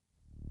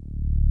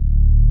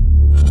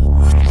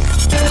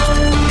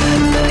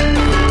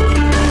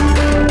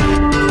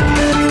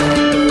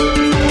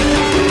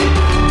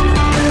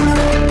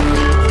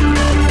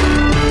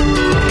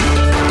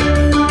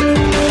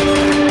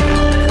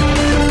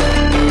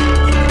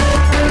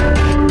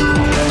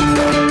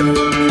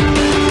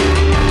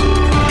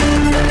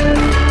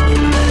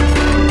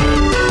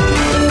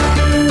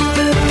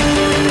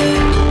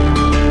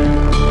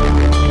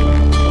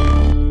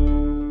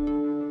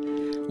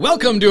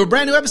Welcome to a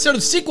brand new episode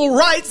of Sequel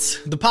Rights,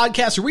 the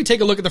podcast where we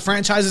take a look at the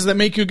franchises that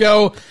make you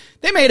go,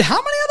 they made how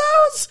many of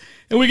those?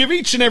 And we give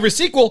each and every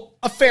sequel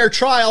a fair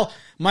trial.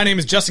 My name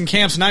is Justin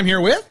Camps, and I'm here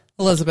with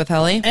Elizabeth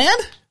Helly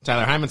and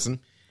Tyler Hymanson.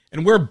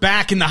 And we're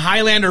back in the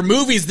Highlander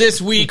movies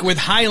this week with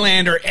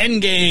Highlander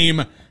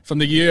Endgame from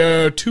the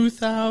year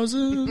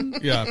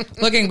 2000. Yeah.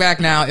 Looking back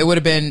now, it would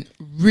have been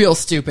real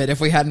stupid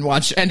if we hadn't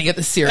watched any of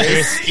the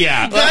series.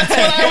 Yeah. That's what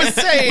I was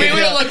saying. We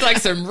would have looked like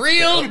some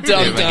real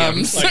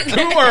dum-dums. Like,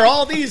 who are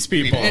all these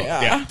people?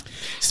 Yeah.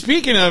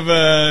 Speaking of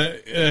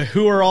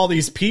who are all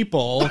these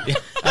people,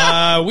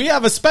 we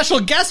have a special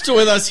guest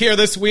with us here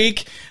this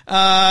week.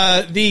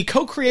 The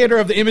co-creator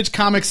of the Image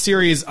Comics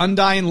series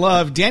Undying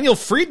Love, Daniel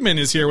Friedman,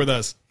 is here with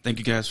us. Thank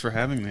you guys for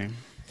having me.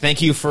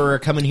 Thank you for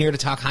coming here to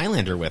talk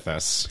Highlander with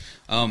us.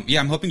 Yeah,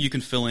 I'm hoping you can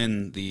fill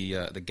in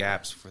the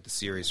gaps for the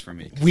series for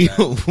me. We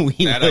that will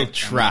I'm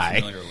try.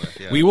 familiar with,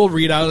 yeah. We will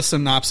read out a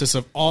synopsis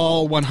of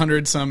all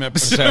 100-some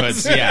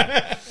episodes.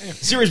 Yeah.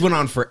 Series went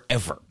on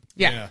forever.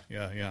 Yeah.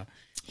 Yeah.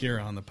 Here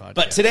on the podcast.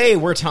 But today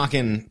we're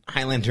talking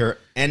Highlander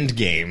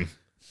Endgame,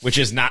 which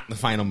is not the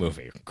final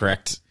movie,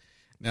 correct?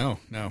 No.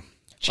 Well,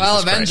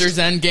 Jesus Avengers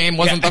Christ. Endgame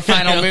wasn't the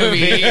final movie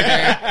either.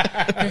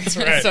 That's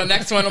right. So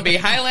next one will be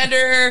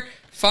Highlander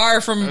Far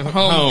From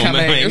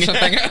Homecoming or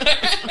something.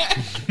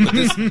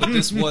 But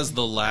this was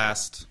the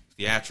last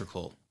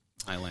theatrical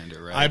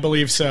Highlander, right? I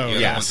believe so. The other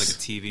Yes. one's like a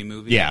TV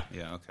movie? Yeah.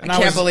 Yeah, okay. And I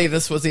can't believe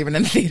this was even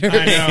in theaters.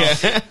 I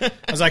know.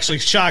 I was actually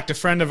shocked. A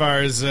friend of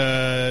ours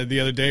the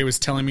other day was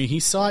telling me he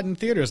saw it in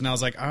theaters, and I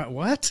was like,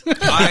 what?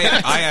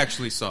 I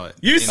actually saw it.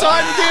 You saw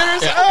it in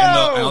theaters? And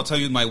Oh! I'll tell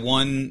you my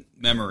one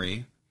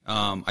memory.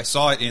 I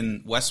saw it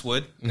in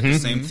Westwood at the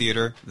same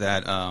theater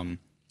that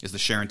is the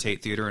Sharon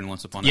Tate Theater in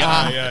Once Upon a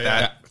Time.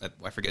 Yeah.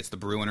 I forget, it's the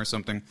Bruin or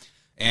something.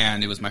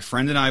 And it was my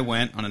friend and I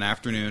went on an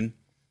afternoon,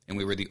 and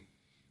we were the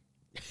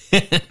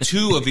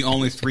two of the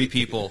only three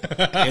people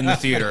in the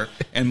theater.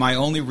 And my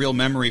only real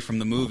memory from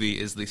the movie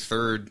is the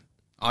third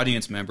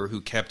audience member who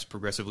kept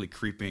progressively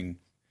creeping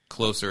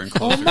closer and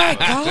closer. Oh my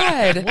to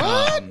us.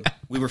 God.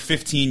 We were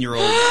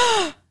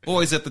 15-year-old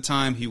boys at the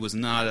time. He was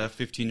not a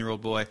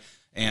 15-year-old boy.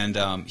 And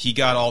he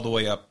got all the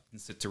way up and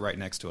sit to right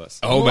next to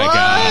us. Oh my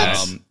God.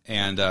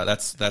 And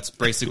that's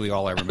basically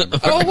all I remember.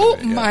 Oh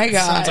Yeah. my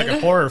God. Sounds like a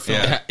horror film.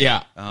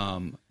 Yeah. Yeah.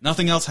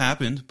 Nothing else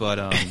happened,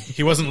 but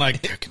He wasn't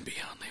like, there can be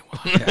only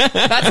one.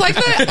 That's like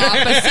the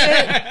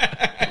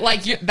opposite.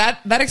 Like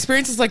that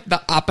experience is like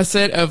the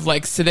opposite of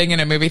like sitting in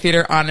a movie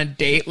theater on a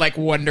date, like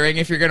wondering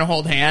if you're going to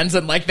hold hands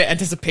and like the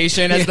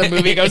anticipation as the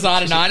movie goes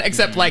on and on,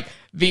 except like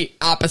the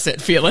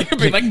opposite feeling of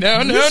being like, no.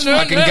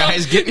 Fucking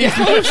guy's getting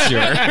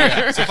closer.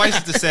 suffice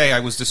it to say,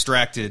 I was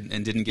distracted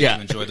and didn't get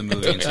to enjoy the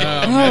movie until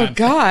Oh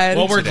God.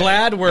 Well, we're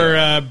glad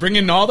we're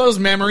bringing all those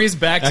memories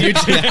back to you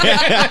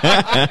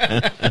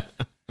today.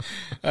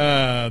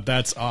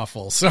 That's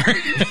awful.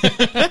 Sorry.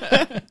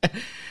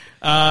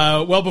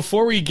 Well,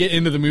 before we get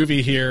into the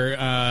movie here,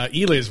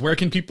 Eliz, where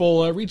can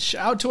people reach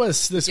out to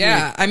us this week?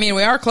 Yeah, I mean,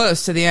 we are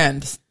close to the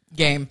end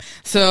game.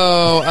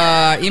 So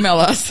email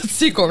us at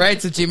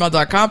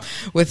sequelrights@gmail.com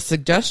with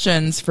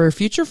suggestions for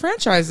future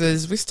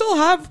franchises. We still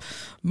have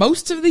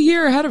most of the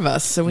year ahead of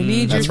us, so we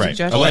need your that's right.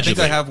 suggestions. Oh, I think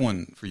Allegedly. I have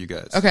one for you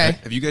guys. Okay.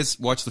 Have you guys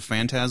watched the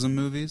Phantasm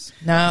movies?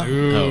 No.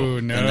 Ooh,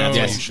 no. And that's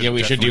Yes. should Yeah,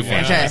 we should do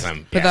definitely watch. Okay,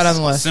 Phantasm. put that on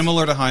the list.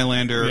 Similar to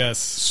Highlander, Yes.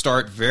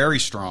 start very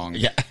strong,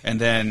 Yeah. and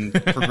then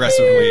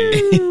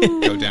progressively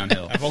go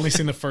downhill. I've only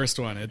seen the first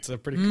one. It's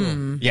pretty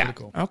cool. Yeah. Pretty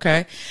cool.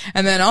 Okay.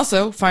 And then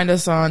also find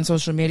us on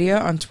social media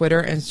on Twitter,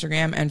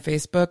 Instagram, and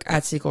Facebook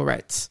at Sequel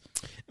Rights.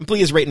 And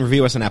please rate and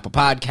review us on Apple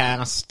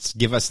Podcasts.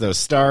 Give us those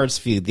stars.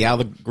 Feed the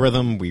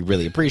algorithm. We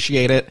really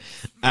appreciate it.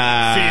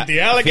 Feed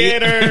the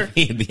alligator.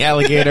 Feed the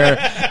alligator.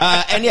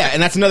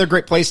 And that's another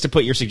great place to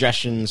put your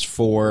suggestions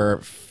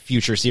for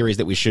future series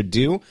that we should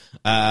do,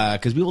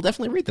 because we will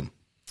definitely read them.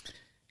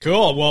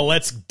 Cool. Well,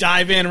 let's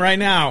dive in right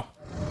now.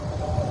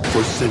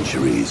 For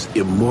centuries,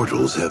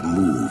 immortals have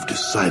moved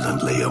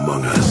silently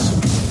among us,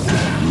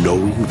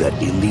 knowing that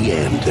in the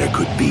end there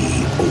could be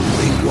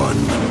only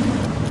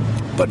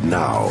one. But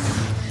now,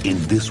 in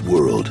this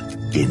world,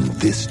 in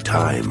this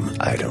time,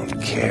 I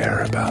don't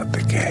care about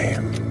the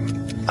game.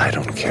 I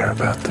don't care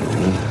about the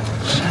rules.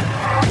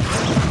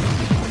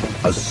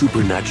 A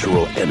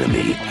supernatural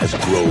enemy has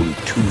grown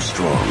too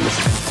strong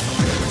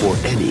for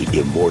any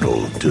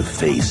immortal to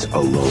face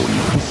alone.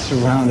 He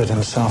surrounded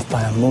himself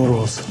by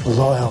immortals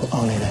loyal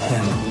only to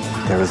him.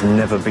 There has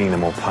never been a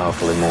more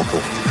powerful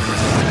immortal.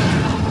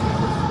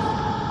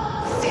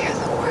 They're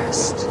the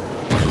worst.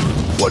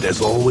 What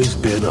has always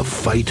been a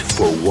fight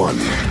for one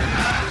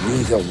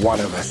Neither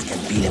one of us can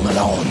beat him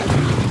alone.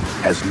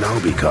 has now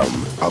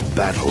become a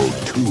battle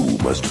two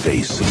must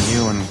face.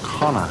 You and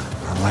Connor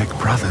are like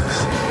brothers.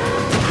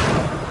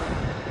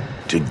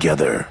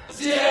 Together.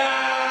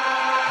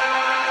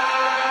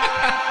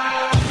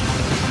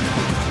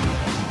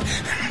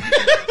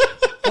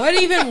 What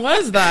even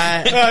was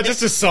that?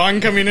 Just a song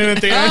coming in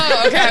at the end.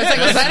 Oh, okay. I was like,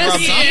 was that Rob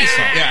a Zombie's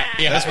song.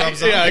 Yeah. That's Rob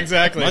Zombie. Yeah,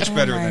 exactly. Much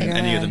better my than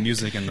any of God. the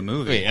music in the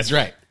movie. Wait, that's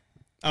right.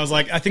 I was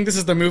like, I think this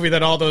is the movie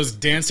that all those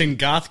dancing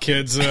goth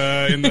kids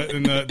in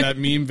that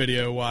meme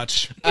video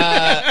watch.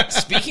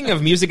 Speaking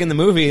of music in the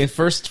movie,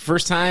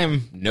 first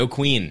time, no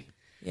Queen.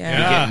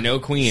 Yeah. We get no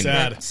Queen.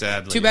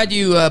 Sadly. Too bad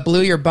you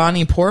blew your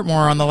Bonnie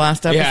Portmore on the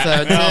last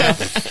episode.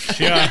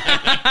 too. Yeah,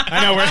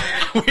 I know.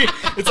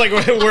 It's like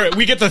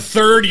we get the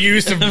third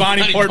use of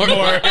Bonnie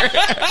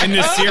Portmore in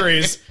this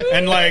series,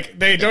 and like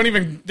they don't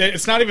even.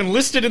 It's not even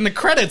listed in the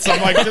credits. I'm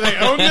like, do they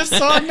own this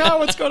song now?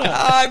 What's going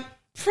on?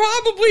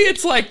 Probably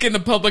it's like in the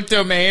public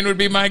domain would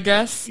be my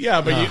guess.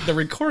 Yeah, but the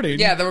recording.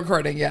 Yeah, the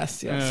recording.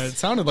 Yes. It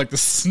sounded like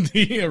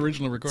the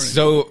original recording.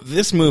 So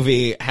this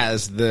movie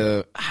has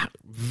the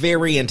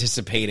very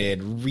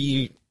anticipated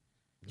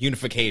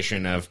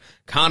reunification of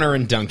Connor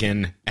and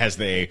Duncan as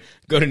they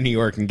go to New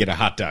York and get a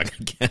hot dog,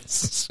 I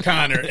guess.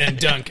 Connor and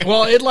Duncan.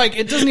 Well, it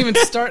doesn't even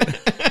start.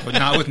 But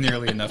not with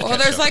nearly enough Well,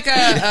 ketchup. there's like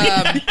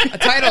a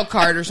title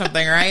card or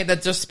something, right?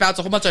 That just spouts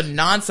a whole bunch of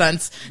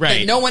nonsense that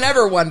Right. no one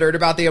ever wondered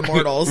about the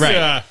Immortals. Right.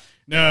 Yeah.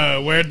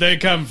 No, where'd they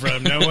come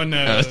from? No one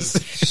knows.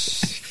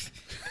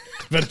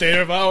 But they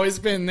have always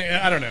been there.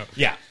 I don't know.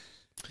 Yeah.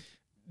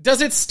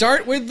 Does it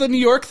start with the New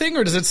York thing,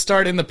 or does it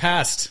start in the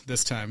past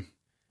this time?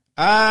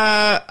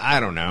 I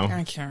don't know.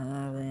 I can't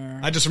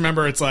remember. I just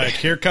remember it's like,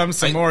 here comes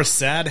some more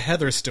sad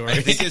Heather I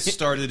stories. think it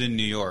started in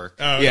New York.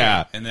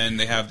 Yeah. And then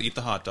they have to eat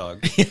the hot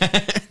dog.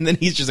 And then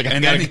he's just like, I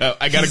And gotta then go.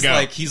 I gotta he's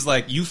go. He's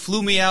like, you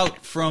flew me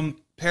out from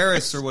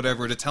Paris or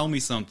whatever to tell me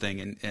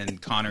something. And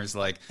Connor's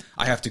like,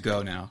 I have to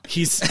go now.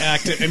 He's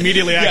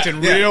immediately acting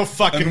real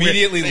fucking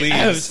Immediately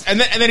weird. leaves. And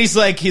then he's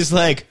like,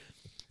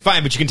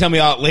 fine, but you can tell me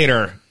all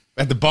later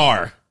at the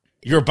bar.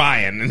 You're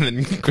buying. And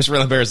then Christopher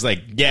Lambert's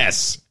like,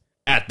 yes,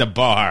 at the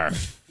bar.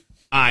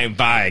 I'm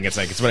buying. It's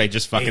like, it's what I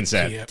just fucking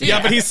said.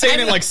 Yeah, but he's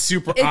saying it like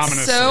super It's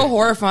ominously. so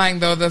horrifying,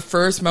 though, the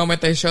first moment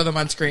they show them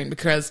on screen,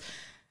 because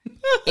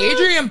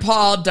Adrian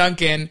Paul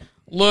Duncan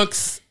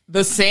looks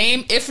the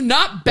same, if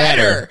not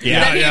better, Better.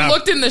 Yeah, than yeah. he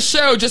looked in the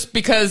show, just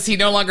because he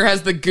no longer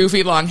has the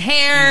goofy long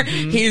hair.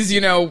 He's,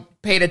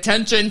 paid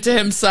attention to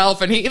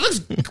himself, and he looks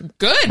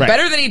good,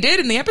 better than he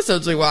did in the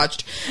episodes we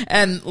watched.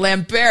 And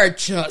Lambert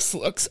just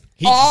looks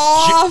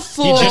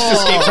awful. He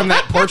just escaped from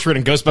that portrait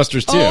in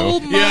Ghostbusters 2. Oh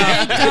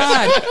my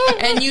God.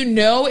 And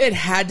it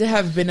had to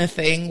have been a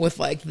thing with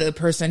like the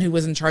person who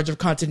was in charge of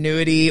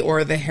continuity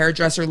or the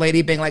hairdresser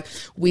lady being like,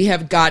 we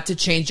have got to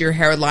change your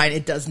hairline.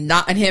 It does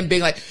not. And him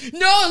being like,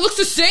 no, it looks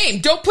the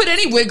same. Don't put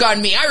any wig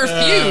on me. I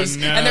refuse.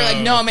 No. And they're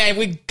like, no,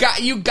 man,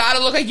 you got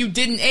to look like you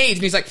didn't age.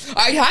 And he's like,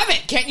 I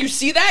haven't. Can't you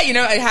see that?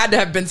 It had to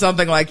have been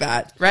something like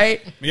that.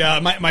 Right? Yeah,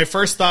 my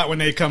first thought when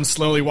they come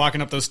slowly walking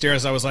up those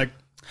stairs, I was like,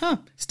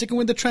 sticking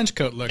with the trench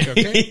coat look,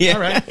 okay? Yeah. All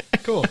right,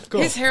 cool.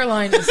 His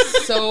hairline is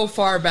so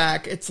far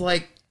back. It's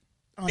like,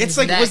 on It's his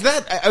like, neck. was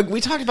that,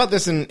 we talked about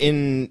this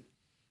in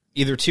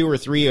either 2 or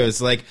 3. It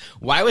was like,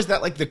 why was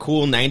that like the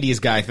cool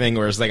 90s guy thing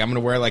where it's like, I'm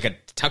going to wear like a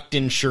tucked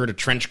in shirt, a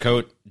trench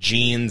coat,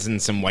 jeans,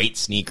 and some white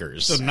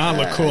sneakers? Does not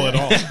look cool at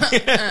all.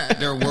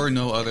 There were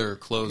no other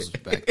clothes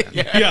back then.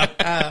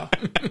 Yeah.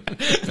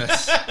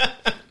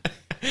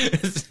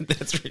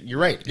 You're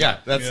right. Yeah.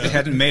 They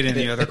hadn't made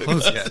any other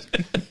clothes yet.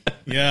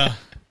 Yeah.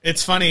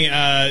 It's funny.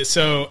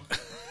 So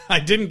I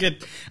didn't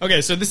get.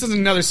 Okay, so this is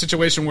another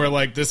situation where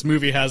like this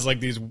movie has like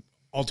these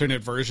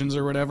alternate versions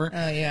or whatever.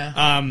 Oh,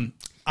 yeah.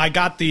 I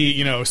got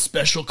the,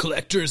 special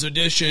collector's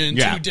edition,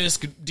 Yeah.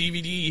 2-disc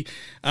DVD.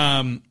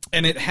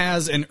 And it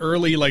has an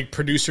early like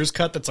producer's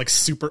cut that's like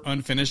super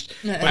unfinished.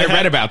 But I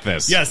read about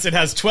this. Yes, it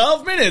has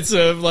 12 minutes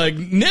of like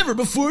never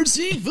before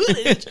seen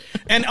footage.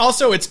 And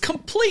also it's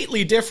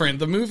completely different.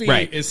 The movie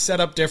Right. is set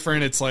up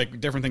different. It's like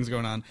different things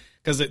going on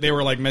because they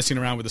were like messing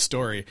around with the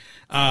story.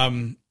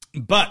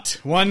 But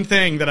one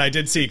thing that I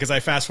did see, because I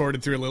fast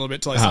forwarded through a little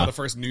bit till I saw the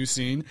first new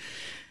scene.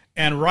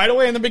 And right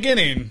away in the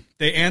beginning,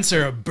 they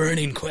answer a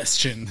burning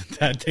question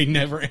that they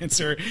never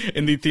answer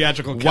in the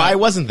theatrical cut. Why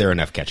wasn't there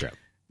enough ketchup?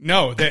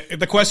 No,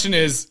 the question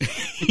is,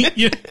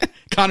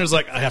 Connor's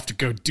like, I have to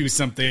go do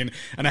something,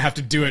 and I have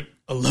to do it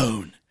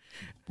alone.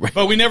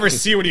 But we never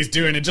see what he's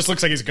doing. It just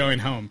looks like he's going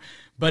home.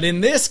 But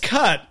in this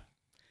cut,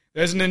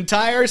 there's an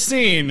entire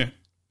scene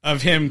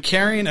of him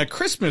carrying a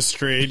Christmas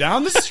tree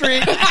down the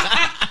street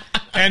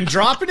and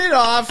dropping it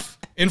off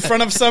in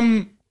front of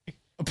some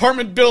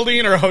apartment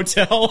building or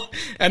hotel,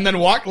 and then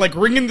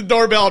ringing the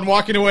doorbell and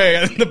walking away.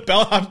 And the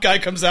bellhop guy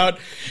comes out,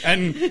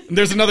 and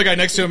there's another guy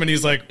next to him, and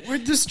he's like,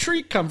 "Where'd this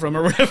tree come from?"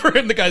 or whatever.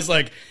 And the guy's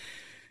like,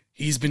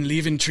 "He's been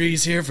leaving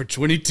trees here for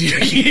 22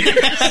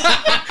 years."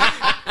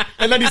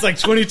 And then he's like,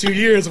 22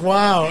 years,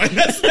 wow. And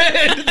that's the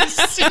end of the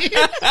scene.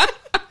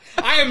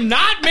 I am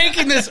not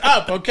making this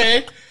up,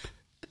 okay?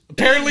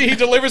 Apparently he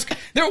delivers...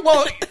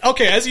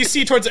 as you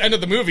see towards the end of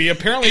the movie,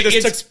 apparently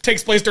this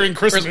takes place during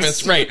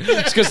Christmas. Right.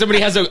 It's because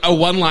somebody has a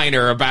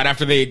one-liner about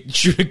after they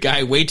shoot a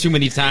guy way too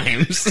many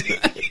times.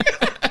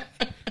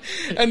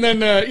 And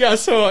then,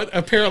 so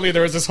apparently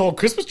there was this whole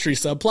Christmas tree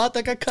subplot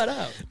that got cut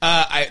out.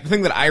 The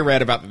thing that I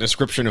read about the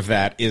description of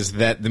that is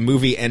that the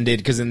movie ended,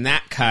 because in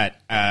that cut,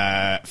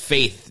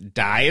 Faith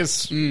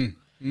dies.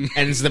 and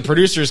it's the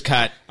producer's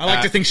cut. I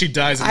like to think she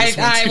dies in this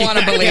one. I want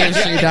to believe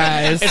she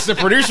dies. It's the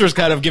producer's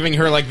cut of giving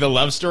her like the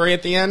love story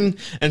at the end,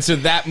 and so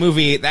that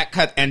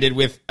cut ended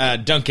with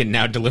Duncan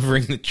now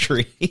delivering the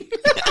tree.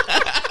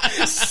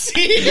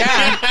 See?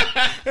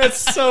 Yeah. That's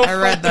so I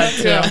read that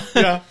too.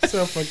 Yeah,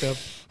 so fucked up.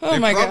 Oh They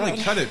my probably god.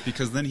 cut it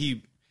because then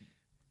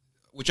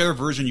whichever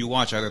version you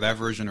watch, either that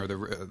version or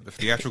the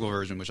theatrical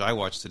version, which I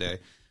watched today,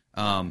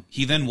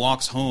 he then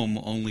walks home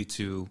only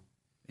to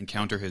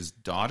encounter his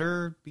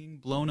daughter being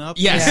blown up.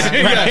 Yes,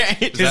 Yeah.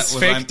 right. His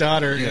fake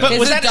daughter. Yeah. But His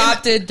was that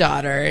adopted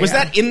daughter. Was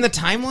yeah. that in the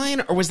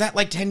timeline, or was that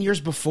like 10 years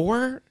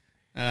before?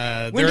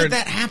 When did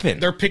that happen?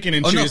 They're picking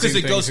and Oh choosing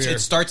no, because things here. it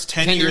starts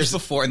 10 10 years years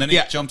before, and then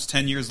Yeah. it jumps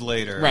 10 years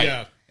later. Right.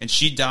 Yeah. And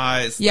she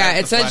dies. Yeah,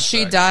 That's it the says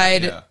she flashback.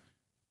 died. Yeah.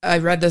 I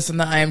read this in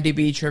the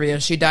IMDb trivia.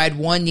 She died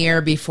 1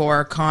 year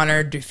before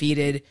Connor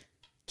defeated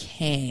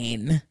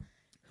Kane,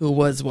 who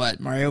was what,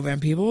 Mario Van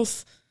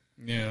Peebles?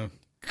 Yeah.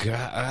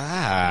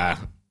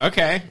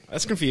 Okay,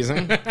 that's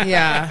confusing.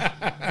 Yeah,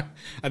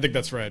 I think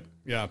that's right.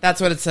 Yeah. that's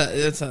what it says.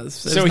 It says.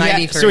 So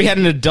he had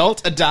an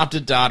adult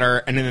adopted daughter,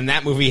 and then in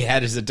that movie he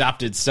had his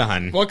adopted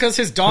son. Well, because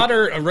his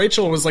daughter,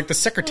 Rachel, was like the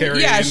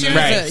secretary. Yeah, in she the was.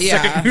 Right.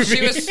 Yeah, second she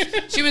movie.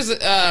 was. She was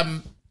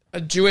a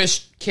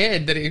Jewish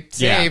kid that he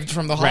saved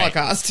from the Right.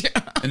 Holocaust.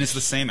 Yeah. And it's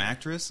the same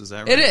actress, is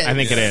that right? It is. I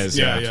think it is.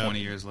 Yeah, Yeah. yeah. 20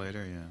 years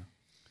later, yeah.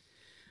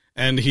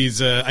 And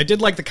he's, I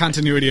did like the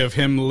continuity of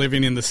him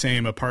living in the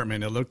same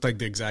apartment. It looked like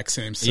the exact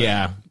same set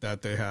Yeah.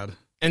 that they had.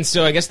 And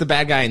so I guess the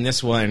bad guy in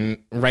this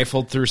one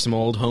rifled through some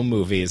old home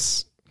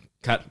movies,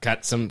 cut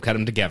them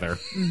together,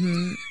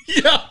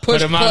 Yeah.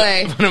 Push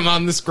play. put him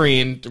on the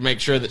screen to make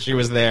sure that she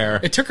was there.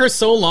 It took her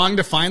so long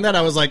to find that.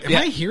 I was like, am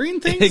I hearing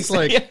things?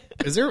 Like, Yeah.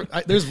 is there,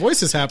 there's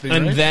voices happening,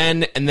 And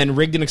right? then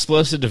rigged an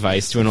explosive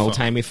device to an old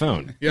timey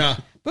phone. Yeah.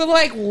 But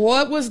like,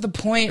 what was the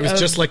point It was of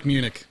just like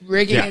Munich.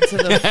 rigging Yeah. it to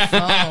the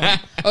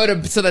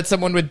phone? So that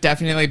someone would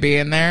definitely be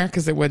in there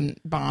because it wouldn't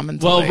bomb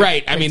until. Well, they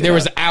right. I mean, picked there it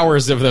was up.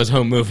 hours of those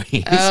home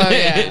movies. Oh,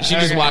 yeah. She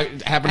just Okay.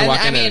 happened to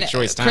walk in at a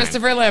choice time.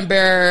 Christopher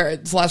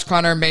Lambert /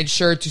 Connor made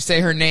sure to say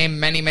her name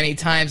many, many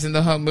times in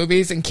the home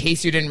movies in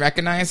case you didn't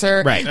recognize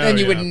her. Right. Then Oh,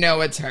 you would yeah.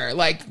 know it's her.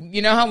 Like,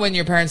 you know how when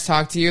your parents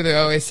talk to you, they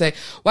always say,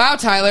 "Wow,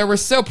 Tyler, we're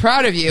so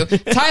proud of you.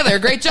 Tyler,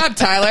 great job,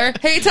 Tyler.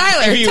 Hey,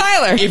 Tyler,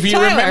 Tyler." If you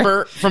Tyler."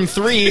 remember from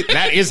 3,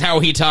 that is how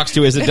he talks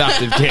to his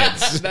adopted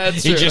kids.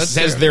 That's he true, just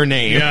that's says true. their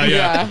name. Yeah, yeah.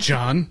 Yeah.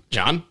 John.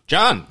 John.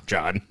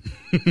 John.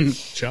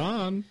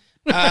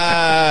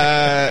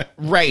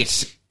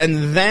 Right.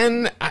 And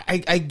then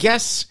I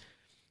guess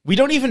we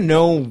don't even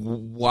know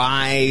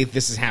why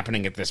this is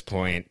happening at this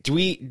point.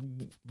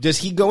 Does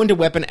he go into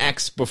Weapon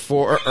X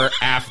before or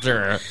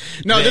after?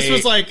 No, this they-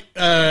 was like,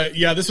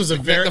 this was a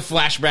very, the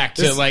flashback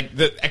to like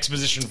the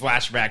exposition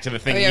flashback to the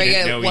thing Oh, you yeah, we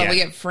didn't get, know what, yet. we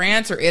get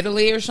France or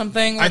Italy or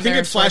something? I when think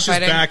they're it flashes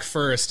fighting? back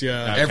first,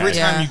 yeah. Every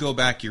Yeah. time you go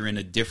back, you're in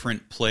a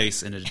different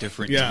place in a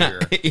different Yeah. year.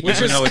 Which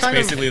Which is know it's kind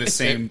of- basically the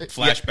same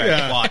flashback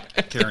Yeah. plot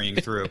carrying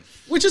through.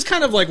 Which is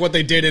kind of like what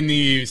they did in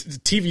the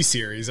TV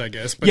series, I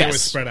guess, but it Yes.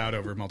 was spread out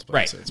over multiple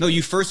Right. episodes. No,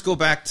 you first go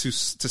back to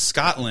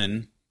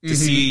Scotland to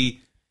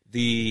see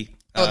the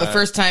The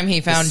first time he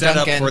the found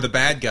setup Duncan. for the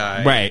bad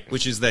guy, Right.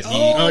 Which is that he.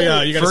 Oh,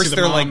 yeah, you gotta see first the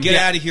they're mom. like, "Get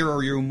Yeah. out of here,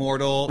 or you're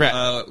immortal.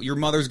 Right. Your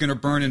mother's gonna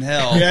burn in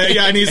hell."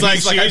 Yeah, and he's like,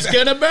 she's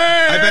gonna burn.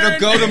 I better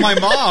go to my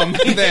mom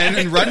then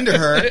and run to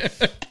her,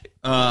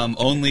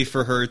 only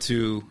for her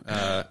to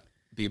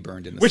be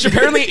burned in the Which sea.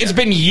 apparently it's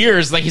been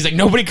years. Like he's like,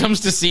 nobody comes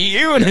to see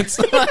you, and it's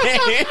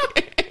like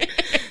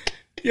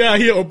Yeah,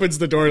 he opens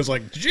the door and is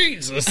like,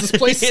 Jesus, this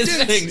place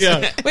stinks.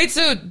 Yeah. Wait,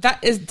 so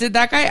did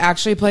that guy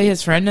actually play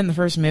his friend in the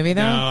first movie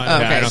though? No, Oh,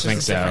 okay, I don't it's just think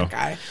a so. different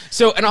guy.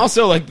 So, and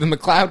also like the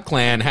McLeod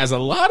clan has a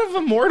lot of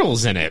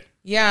immortals in it.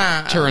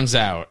 Yeah, Turns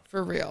out,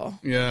 for real.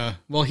 Yeah.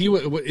 Well,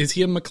 is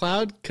he a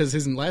McLeod? Because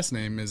his last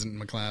name isn't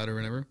McLeod or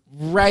whatever.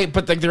 right?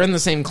 But like they're in the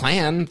same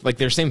clan, like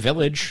they're same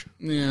village.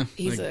 Yeah.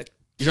 He's like,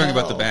 a You're talking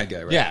about the bad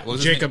guy, right? Yeah. What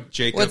was his Jacob. name?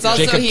 Jacob. Well, it's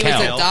also Jacob he Kell.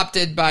 was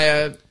adopted by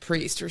a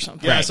priest or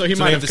something. yeah, so he So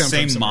might they have have the come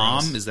same from somewhere mom.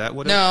 else. Is that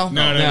what? No,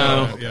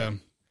 No. Yeah.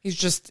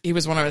 he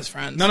was one of his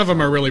friends. None of them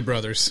are really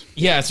brothers.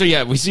 Yeah. So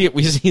yeah, we see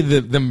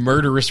the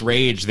murderous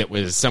rage that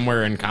was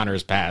somewhere in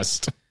Connor's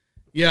past.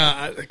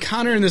 Yeah,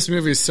 Connor in this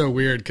movie is so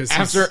weird because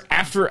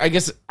After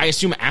I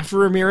assume after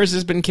Ramirez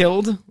has been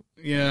killed.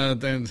 I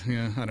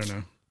don't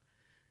know.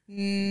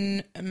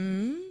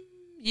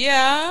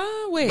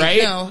 Yeah, wait,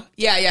 Right? no,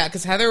 yeah,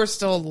 because Heather was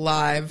still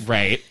alive.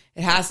 Right.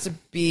 It has to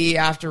be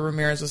after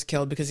Ramirez was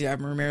killed because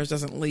Ramirez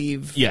doesn't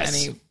leave.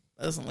 Yes.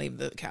 Doesn't leave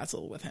the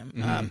castle with him.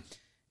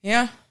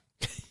 Yeah,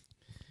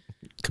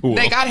 Cool.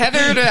 they got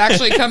Heather to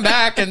actually come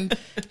back and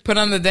put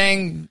on the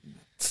dang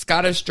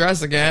Scottish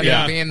dress again. Yeah.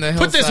 And be in the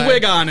Put this hillside.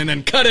 wig on and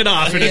then cut it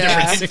off in a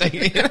Yeah. different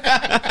scene.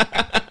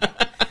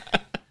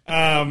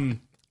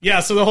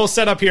 Yeah, so the whole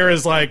setup here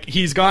is like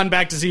he's gone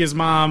back to see his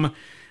mom,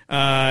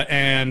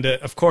 and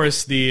of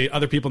course the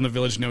other people in the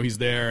village know he's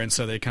there, and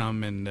so they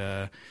come and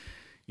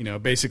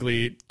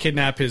basically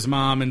kidnap his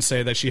mom and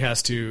say that she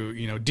has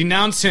to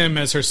denounce him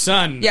as her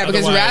son. Yeah,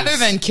 because Otherwise- rather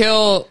than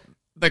kill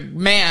the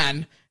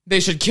man, they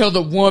should kill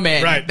the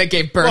woman that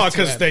gave birth to him. Well,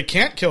 because they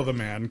can't kill the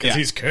man because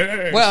he's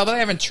cursed. Well, but they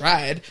haven't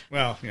tried.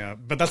 Well, yeah,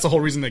 but that's the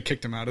whole reason they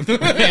kicked him out of the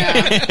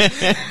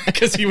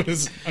because he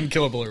was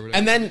unkillable or whatever.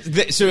 And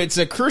then, so it's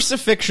a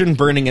crucifixion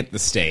burning at the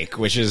stake,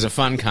 which is a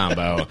fun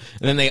combo. And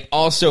then they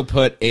also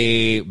put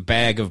a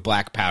bag of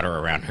black powder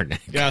around her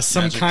neck. Yeah,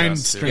 some Magic kind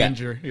dust,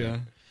 stranger. Yeah.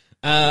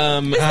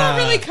 It's not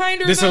really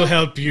kinder. This will though.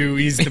 help you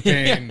ease the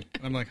pain.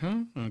 I'm like, huh?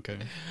 Okay.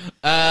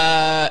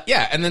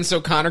 Yeah, and then so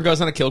Connor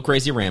goes on a kill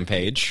crazy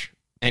rampage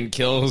and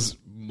kills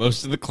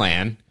most of the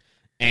clan.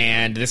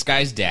 And this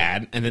guy's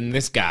dad, and then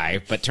this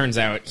guy, but turns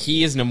out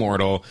he is an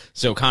immortal,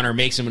 so Connor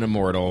makes him an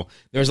immortal.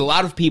 There's a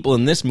lot of people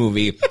in this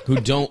movie who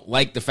don't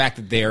like the fact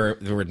that they were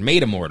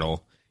made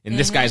immortal, and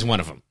this guy's one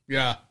of them.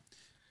 Yeah.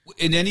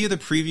 In any of the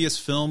previous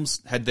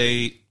films, had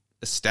they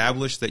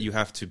established that you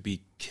have to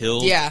be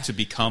killed to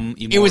become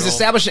immortal? It was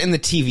established in the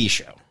TV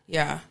show.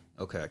 Yeah.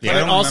 Okay. But I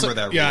don't also,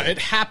 remember that. Yeah, rule. it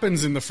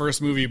happens in the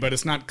first movie, but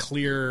it's not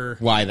clear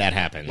Why that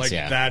happens, like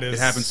yeah. that is. It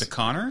happens to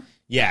Connor?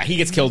 Yeah, he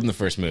gets killed in the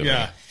first movie.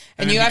 Yeah.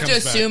 And then you he have to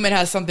comes back. assume it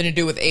has something to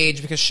do with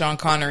age because Sean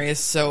Connery is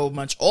so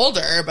much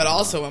older, but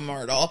also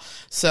immortal.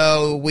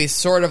 So we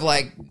sort of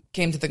like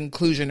came to the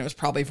conclusion it was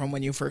probably from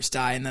when you first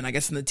die. And then I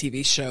guess in the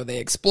TV show they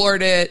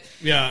explored it.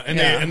 Yeah, and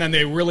then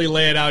they really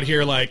lay it out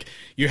here like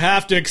you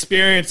have to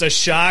experience a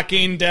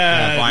shocking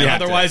death,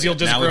 otherwise you'll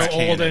just Now grow it's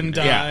old canon. and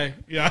die.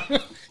 Yeah.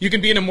 You can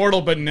be an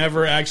immortal but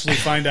never actually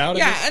find out.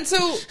 Yeah, and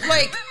so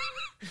like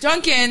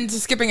Duncan,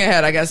 skipping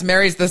ahead, I guess,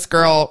 marries this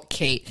girl,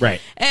 Kate.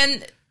 Right.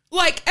 And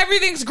like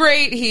everything's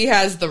great. He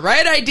has the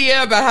right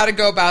idea about how to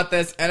go about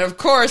this. And of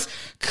course,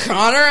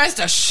 Connor has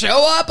to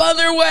show up on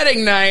their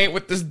wedding night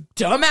with this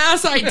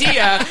dumbass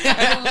idea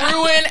and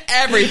ruin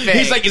everything.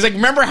 He's like,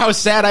 remember how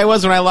sad I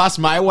was when I lost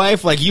my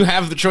wife? Like, you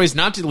have the choice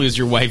not to lose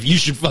your wife. You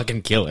should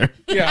fucking kill her.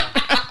 Yeah.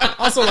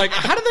 Also, like,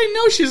 how do they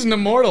know she's an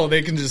immortal?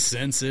 They can just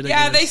sense it.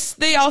 I guess.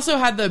 they also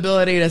had the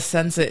ability to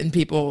sense it in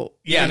people.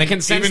 Yeah, they can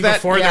sense even that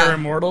before they're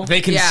immortal.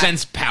 They can Yeah.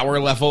 sense power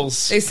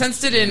levels. They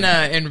sensed it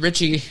in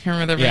Richie.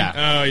 Remember the Yeah.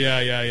 Oh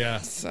yeah.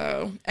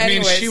 So, I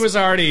mean,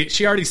 anyways.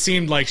 she already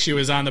seemed like she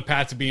was on the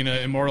path to being an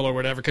immortal or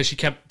whatever because she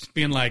kept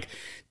being like,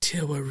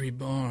 "Till we're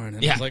reborn."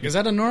 And I was like, "Is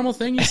that a normal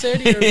thing you say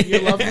to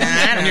your loved one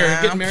when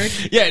you're getting married?"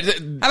 Yeah,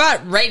 How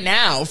about right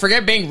now?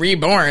 Forget being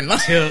reborn.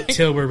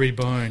 Till we're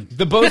reborn.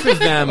 the both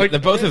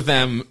of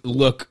them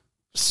look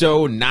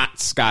so not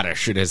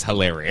Scottish. It is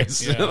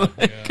hilarious. Yeah.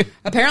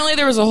 Apparently,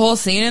 there was a whole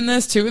scene in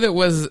this too that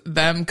was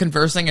them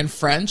conversing in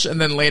French, and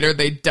then later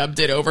they dubbed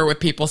it over with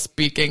people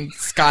speaking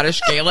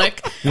Scottish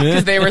Gaelic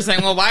because they were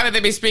saying, "Well, why would they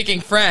be speaking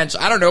French?"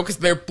 I don't know, because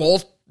they're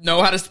both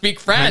know how to speak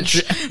French.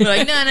 They're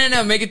like,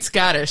 no, make it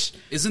Scottish.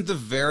 Isn't the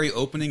very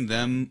opening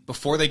them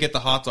before they get the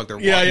hot dog? They're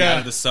walking Yeah. out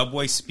of the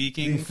subway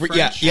speaking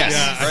French. Yes.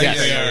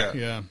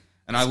 Yeah.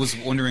 And I was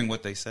wondering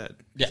what they said.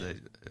 Yeah.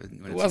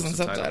 It wasn't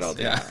subtitled.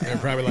 Yeah. They're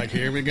probably like,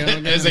 "Here we go."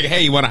 Again. It's like,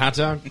 hey, you want a hot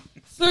dog?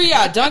 So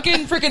yeah,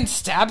 Duncan freaking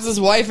stabs his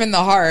wife in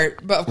the heart,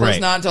 but of course Right.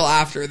 not until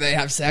after they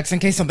have sex. In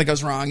case something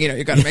goes wrong,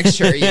 you got to make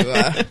sure you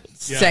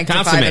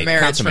sanctify the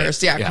marriage Consummate.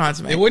 first. Yeah, Yeah.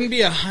 consummate. It wouldn't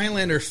be a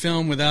Highlander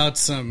film without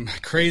some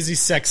crazy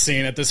sex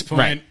scene at this point.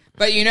 Right.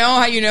 But you know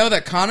how you know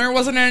that Connor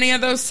wasn't in any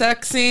of those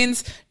sex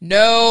scenes?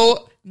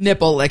 No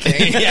nipple licking.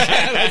 Yeah,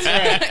 that's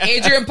right.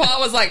 Adrian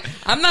Paul was like,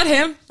 I'm not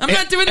him. I'm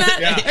not doing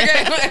that.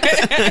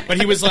 Okay. But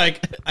he was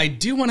like, "I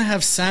do want to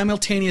have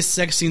simultaneous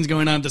sex scenes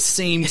going on at the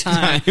same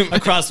time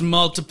across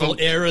multiple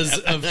eras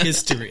of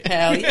history."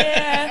 Hell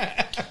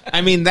yeah.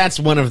 I mean, that's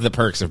one of the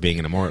perks of being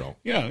an immortal.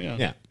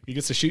 Yeah. He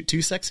gets to shoot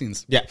 2 sex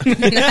scenes. Yeah.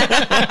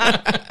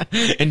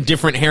 And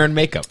different hair and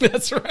makeup.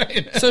 That's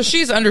right. So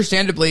she's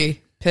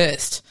understandably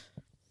pissed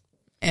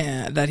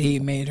that he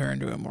made her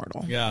into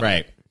immortal. Yeah.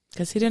 Right.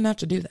 Because he didn't have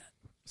to do that.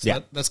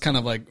 So that's kind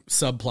of like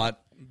subplot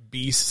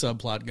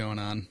going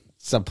on.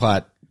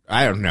 Subplot,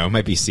 I don't know,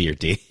 might be C or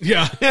D.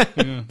 Yeah. That's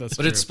But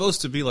true. it's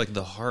supposed to be like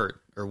the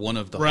heart or one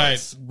of the Right.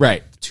 hearts,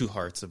 Right. 2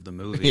 hearts of the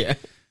movie.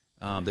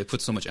 Yeah. They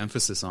put so much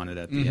emphasis on it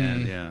at the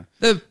end. Yeah.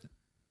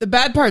 The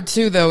bad part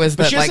too, though, is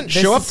But that she like doesn't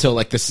this show up is- till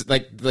like this,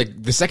 like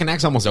the second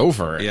act's almost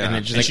over. Yeah. And,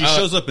 And, it's just she like,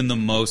 shows up in the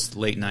most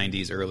late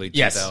 90s, early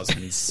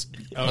 2000s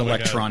Oh my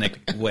electronic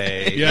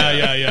way.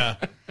 Yeah.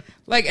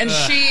 like, and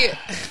she,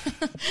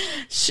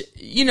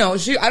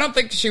 I don't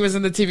think she was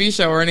in the TV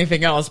show or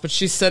anything else, but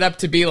she's set up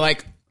to be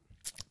like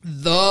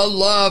the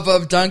love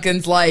of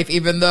Duncan's life,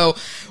 even though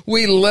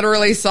we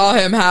literally saw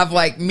him have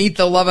like meet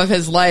the love of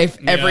his life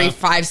every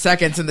 5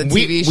 seconds in the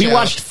TV show. we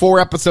watched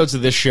 4 episodes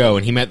of this show,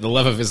 and he met the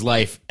love of his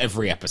life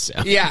every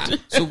episode. Yeah.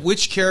 So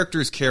which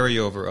characters carry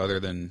over other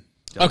than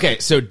Duncan? Okay,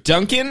 so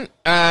Duncan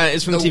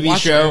is from the The TV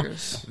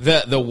Watchers.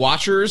 show. The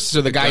Watchers,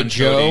 so the guy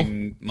Joe.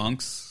 Gun-toting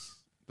monks?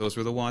 Those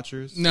were the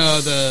Watchers? No,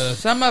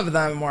 Some of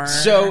them were.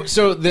 So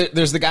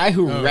there's the guy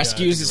who yeah,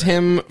 rescues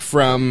him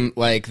from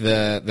like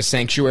the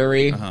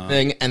sanctuary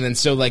thing, and then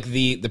so like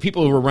the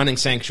people who were running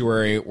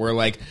sanctuary were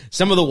like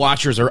some of the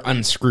Watchers are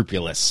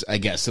unscrupulous, I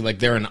guess. So like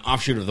they're an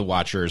offshoot of the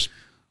Watchers.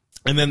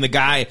 And then the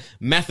guy,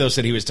 Methos,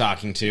 that he was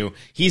talking to,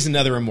 he's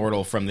another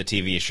immortal from the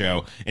TV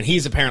show, and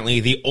he's apparently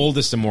the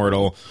oldest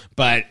immortal,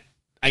 but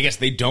I guess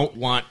they don't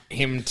want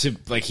him to,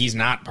 like, he's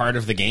not part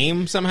of the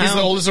game somehow. He's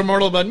the oldest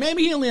immortal, but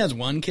maybe he only has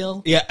one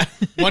kill. Yeah.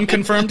 One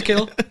confirmed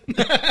kill.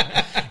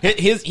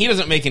 He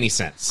doesn't make any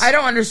sense. I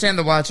don't understand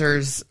the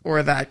Watchers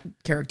or that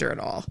character at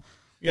all.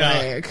 Yeah.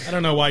 Like, I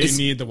don't know why you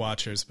need the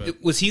Watchers,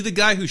 but Was he the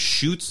guy who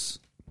shoots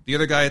the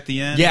other guy at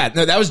the end? Yeah,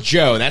 no, that was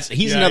Joe.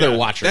 He's another yeah.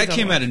 Watcher. That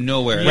came out of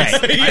nowhere. Right.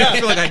 I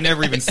feel like I'd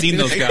never even seen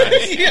those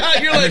guys.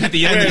 yeah, you're And like then at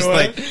the end, wait, there's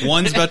what? like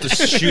one's about to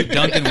shoot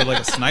Duncan with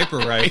like a sniper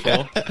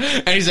rifle.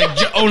 And he's like,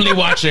 only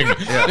watching. And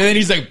then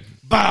he's like,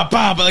 bah,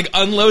 bah, but like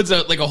unloads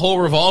a whole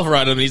revolver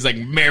on him. And he's like,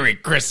 Merry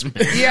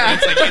Christmas. yeah.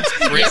 It's like, it's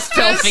Christmas.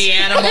 Filthy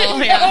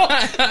animal. Yeah.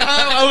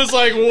 I was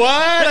like,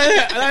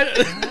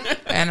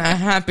 what? And a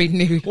happy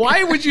new year.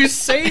 Why would you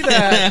say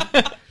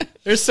that?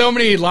 There's so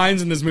many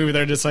lines in this movie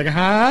that are just like,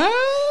 huh?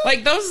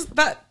 Like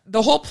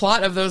the whole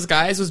plot of those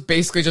guys was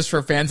basically just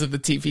for fans of the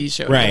TV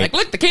show. Right. Like,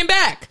 look, they came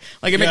back.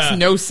 Like, it Yeah. makes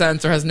no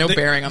sense or has no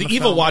bearing on the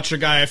evil film. Watcher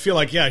guy. I feel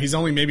like, yeah, he's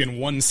only maybe in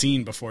one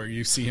scene before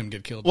you see him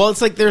get killed. Well,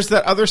 it's like there's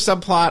that other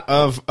subplot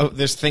of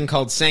this thing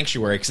called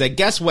Sanctuary. Because I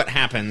guess what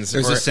happens...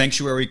 There's a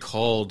sanctuary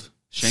called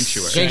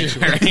Sanctuary.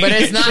 But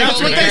it's not That's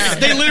holy what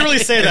ground. they literally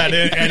say that,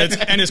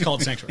 and it's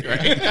called Sanctuary.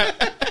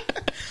 Right?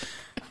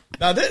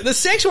 Now, the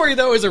Sanctuary,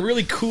 though, is a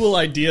really cool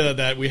idea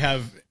that we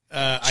have.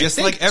 Just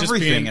I think like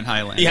everything being- in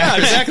Highlander. Yeah,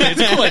 exactly.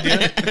 It's a cool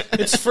idea.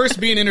 It's first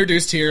being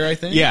introduced here, I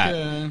think.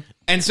 Yeah.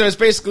 And so it's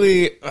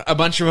basically a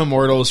bunch of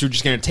immortals who are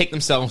just going to take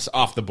themselves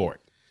off the board.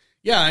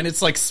 Yeah, and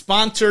it's like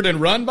sponsored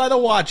and run by the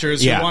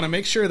Watchers Yeah. who want to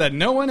make sure that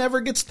no one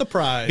ever gets the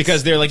prize.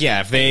 Because they're like,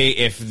 yeah,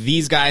 if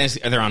these guys,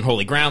 they're on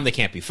holy ground, they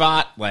can't be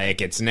fought.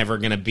 Like, it's never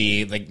going to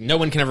be, like, no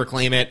one can ever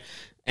claim it.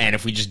 And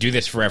if we just do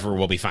this forever,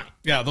 we'll be fine.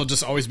 yeah, they'll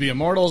just always be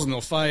immortals and they'll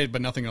fight,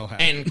 but nothing will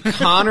happen. And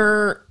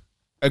Connor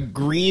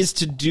agrees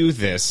to do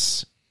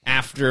this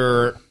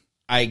after,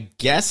 I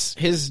guess,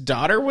 his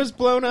daughter was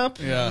blown up.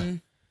 yeah.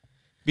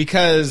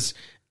 Because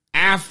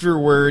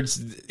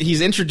afterwards,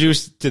 he's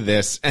introduced to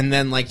this, and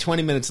then like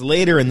 20 minutes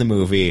later in the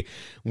movie,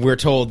 we're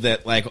told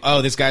that, like,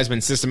 oh, this guy's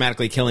been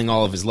systematically killing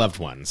all of his loved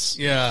ones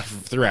Yeah.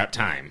 throughout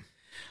time.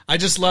 I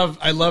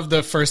love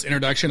the first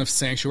introduction of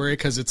Sanctuary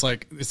because it's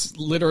like, it's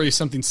literally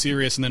something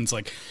serious and then it's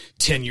like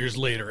 10 years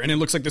later and it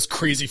looks like this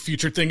crazy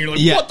future thing. You're like,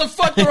 Yeah. what the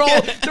fuck? They're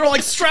all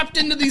like strapped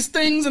into these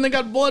things and they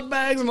got blood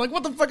bags. I'm like,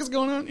 what the fuck is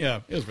going on?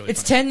 Yeah, it was really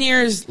It's funny. 10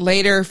 years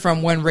later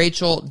from when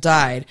Rachel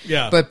died.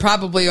 Yeah. But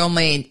probably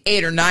only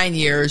 8 or 9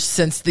 years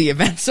since the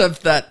events of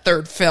that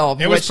third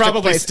film. It was which took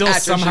probably place still after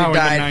she somehow in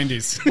died. the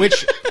 90s.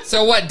 Which,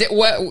 So what?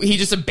 What? He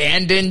just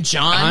abandoned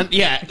John?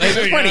 yeah, like, at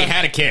this point he Yeah.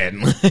 had a kid.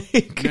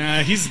 Like, Nah,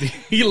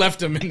 he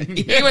left him in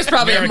He was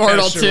probably America,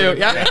 immortal sure. too.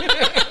 Yeah.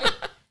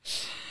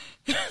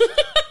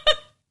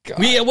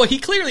 Yeah, well, he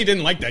clearly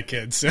didn't like that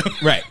kid, so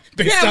right.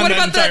 based Yeah. on What that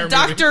about entire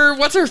that movie. doctor?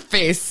 What's her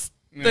face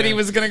that he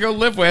was gonna go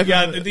live with?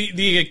 Yeah,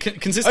 the Oh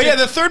consistent. yeah,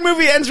 the third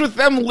movie ends with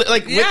them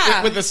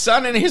Yeah. with the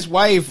son and his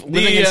wife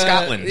living in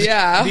Scotland.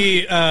 Yeah.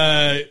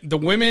 the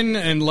women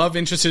and love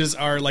interests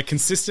are like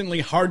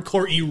consistently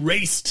hardcore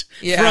erased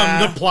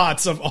Yeah. from the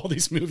plots of all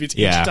these movies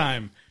Yeah. each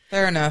time.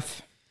 Fair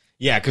enough.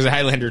 Yeah, because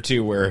Highlander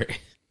 2 where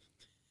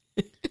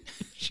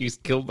she's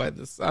killed by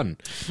the son.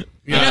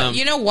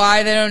 You know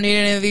why they don't need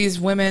any of these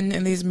women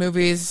in these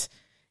movies?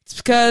 It's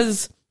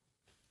because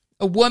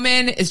a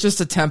woman is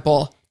just a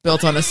temple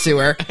built on a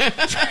sewer.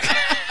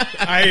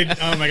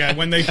 Oh my god,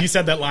 when he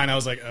said that line, I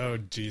was like, oh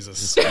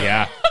Jesus,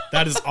 Yeah.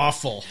 that is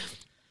awful.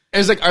 It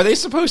was like, are they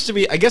supposed to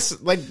be, I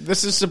guess, like,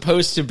 this is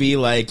supposed to be,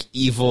 like,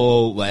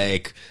 evil,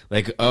 like,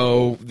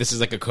 oh, this is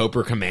like a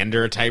Cobra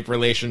Commander type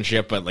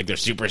relationship, but, like, they're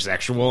super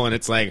sexual, and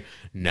it's like,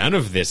 none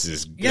of this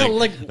is, Yeah,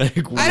 like, I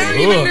don't ugh.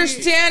 even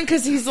understand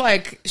because she's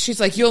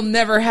like, you'll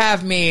never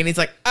have me. And he's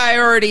like, I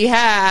already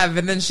have.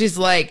 And then she's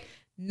like,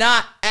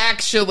 not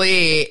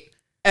actually.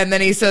 And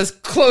then he says,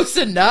 close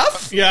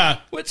enough? Yeah,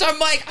 Which I'm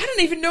like, I don't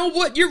even know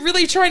what you're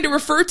really trying to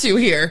refer to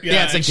here.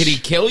 Yeah, it's like, did he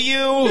kill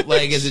you?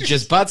 Like, is it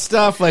just butt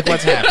stuff? Like,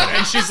 what's happening?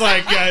 And she's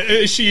like,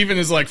 yeah, she even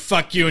is like,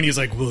 fuck you. And he's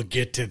like, we'll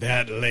get to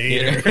that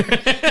later.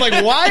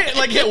 Like, why?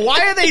 Like,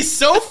 why are they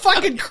so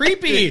fucking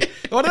creepy?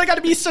 Why do they got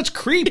to be such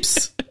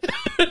creeps?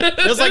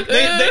 It was like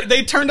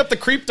they turned up the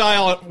creep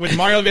dial with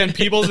Mario Van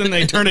Peebles and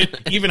they turned it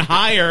even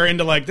higher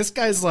into like, this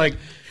guy's like,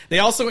 they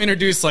also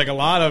introduced like a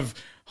lot of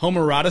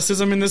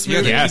homoeroticism in this Yeah,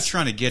 movie. he's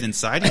trying to get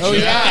inside each Oh, other.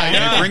 yeah, And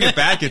yeah. bring it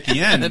back at the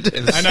end.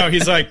 I know,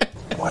 he's like,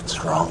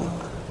 What's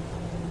wrong?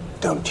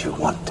 Don't you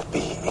want to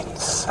be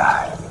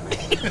inside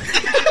me?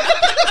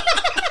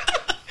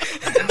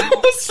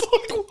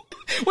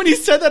 when he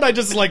said that, I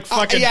just like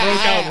fucking yeah,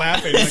 broke out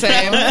laughing. Like,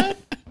 Same.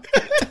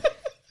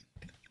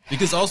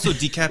 Because also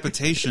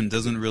decapitation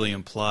doesn't really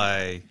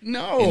imply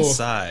no.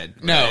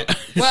 inside. No. right?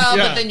 Well,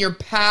 Yeah. but then your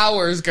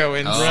powers go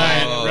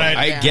inside. Oh. Right.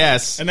 I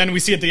guess. And then we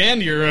see at the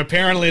end, you're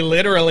apparently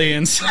literally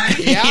inside.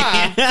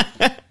 Yeah.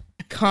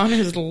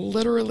 Connor's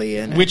literally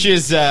in it. Which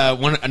is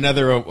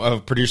another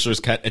of producer's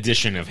cut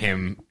edition of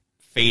him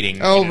fading.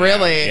 Oh, in and out.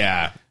 really?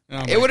 Yeah.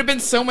 It would have been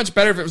so much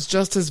better if it was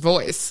just his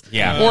voice.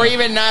 Yeah. Or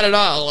even not at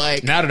all.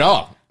 Like, Not at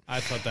all. I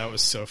thought that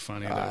was so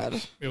funny. That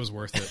it was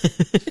worth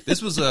it.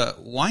 This was a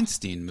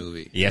Weinstein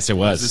movie. Yes, it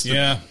was.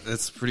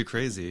 That's pretty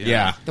crazy.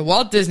 Yeah. The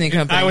Walt Disney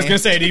Company. I was going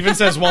to say, it even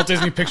says Walt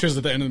Disney Pictures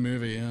at the end of the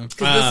movie. Yeah.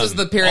 This is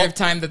the period of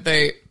time that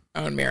they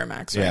own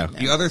Miramax. Yeah. Right?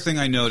 The other thing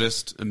I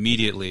noticed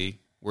immediately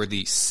were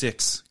the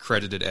 6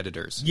 credited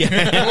editors. Yeah.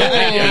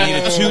 I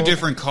needed 2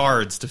 different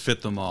cards to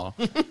fit them all.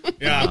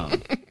 Yeah.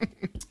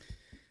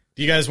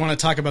 Do you guys want to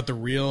talk about the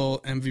real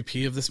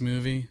MVP of this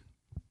movie?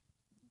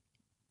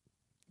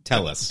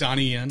 Tell us.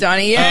 Donnie Yen.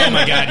 Donnie Yen. Oh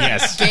my God,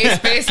 yes. Gay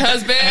space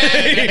husband.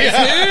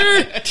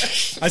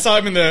 I saw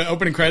him in the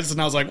opening credits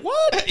and I was like,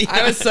 what?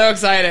 I was so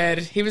excited.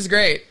 He was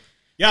great.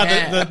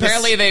 Yeah.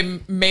 Apparently they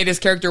made his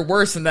character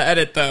worse in the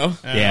edit, though.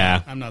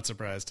 Yeah. I'm not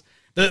surprised.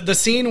 The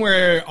scene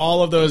where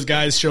all of those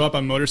guys show up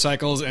on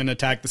motorcycles and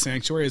attack the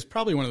sanctuary is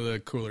probably one of the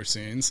cooler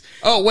scenes.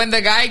 Oh, when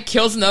the guy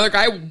kills another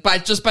guy by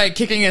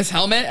kicking his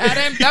helmet at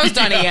him? That was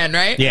Donnie Yen,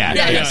 right? Yeah.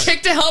 Yeah, he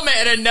kicked a helmet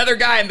at another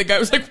guy and the guy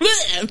was like,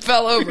 bleh, and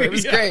fell over. It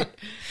was great.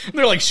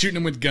 They're like shooting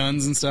him with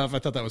guns and stuff. I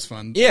thought that was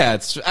fun. Yeah,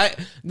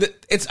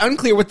 it's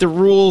unclear what the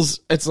rules.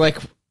 It's like,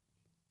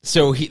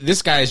 so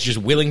this guy is just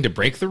willing to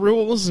break the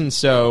rules, and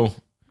so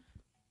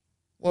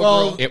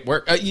Well, it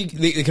worked.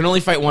 They can only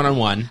fight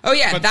 1-on-1. Oh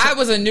yeah, that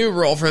was a new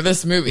rule for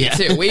this movie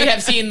too. We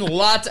have seen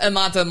lots and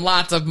lots and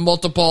lots of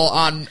multiple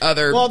on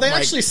other. Well, they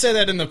actually say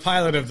that in the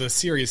pilot of the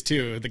series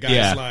too. The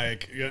guy's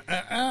like,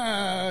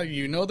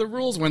 you know the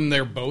rules when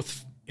they're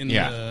both in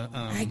the.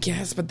 I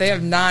guess, but they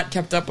have not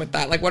kept up with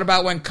that. Like, what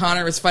about when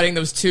Connor was fighting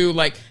those 2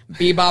 like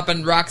Bebop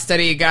and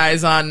Rocksteady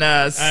guys on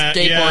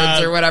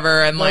skateboards or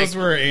whatever? And those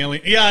were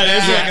alien. Yeah, it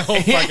is like a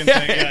whole fucking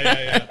thing.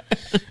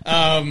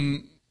 Yeah.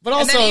 But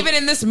also, and then even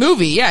in this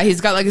movie, he's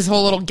got like his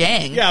whole little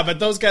gang. Yeah, but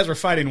those guys were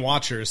fighting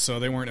Watchers,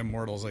 so they weren't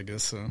immortals, I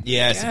guess. So.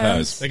 Yeah, I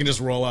suppose. They can just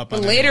roll up.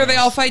 But later they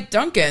all fight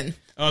Duncan.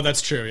 Oh,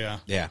 that's true, yeah.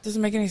 Yeah.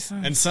 Doesn't make any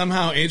sense. And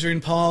somehow Adrian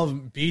Paul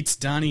beats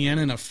Donnie Yen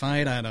in a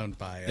fight. I don't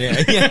buy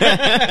it.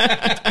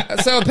 Yeah.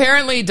 So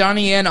apparently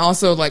Donnie Yen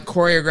also like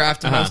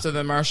choreographed most of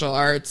the martial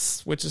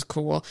arts, which is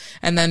cool.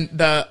 And then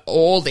the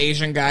old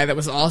Asian guy that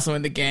was also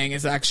in the gang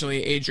is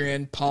actually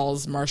Adrian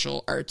Paul's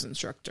martial arts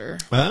instructor.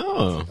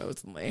 Oh.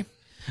 Supposedly.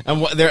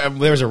 And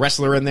there was a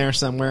wrestler in there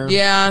somewhere.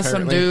 Yeah,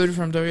 apparently. some dude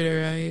from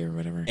WWE or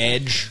whatever.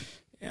 Edge.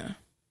 Yeah.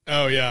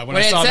 Oh yeah, when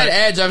it said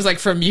Edge, I was like,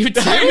 from you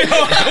too?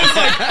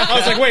 I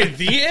was like, wait,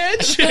 the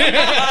Edge?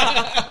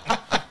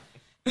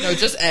 No,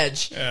 just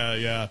Edge.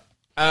 Yeah.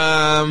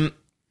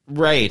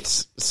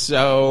 Right.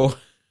 So.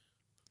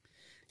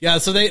 Yeah,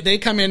 so they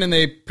come in and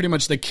they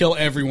kill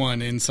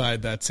everyone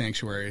inside that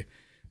sanctuary.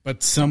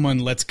 But someone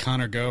lets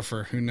Connor go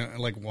for who know,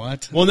 like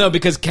what? Well, no,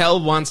 because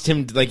Kel wants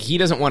him to, like, he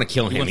doesn't want to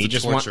kill him. He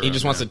just wants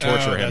to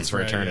torture him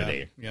for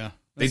eternity. Yeah.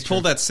 They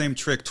pulled that same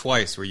trick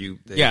twice where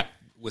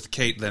with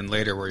Kate then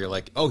later where you're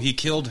like, oh, he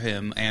killed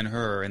him and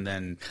her, and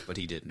then, but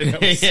he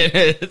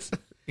didn't.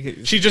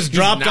 She just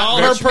dropped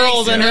all her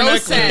pearls in her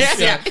necklace.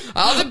 Yeah.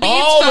 All the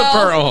beads the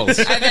pearls.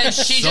 And then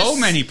she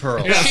many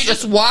pearls. She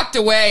just walked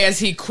away as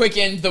he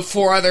quickened the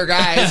 4 other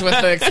guys with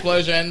the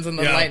explosions and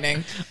the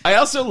lightning. I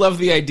also love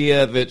the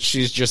idea that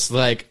she's just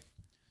like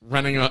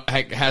running,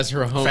 has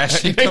her home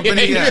fashion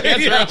company.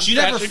 She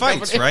never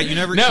fights, right? She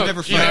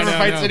never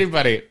fights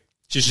anybody.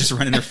 She's just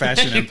running her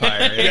fashion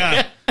empire.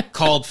 Yeah.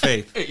 Called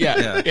Faith.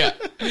 Yeah.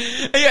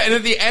 And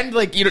at the end,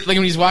 like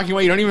when he's walking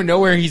away, you don't even know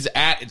where he's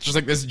at. It's just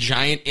like this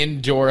giant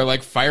indoor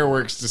like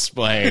fireworks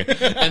display,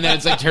 and then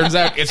it's like turns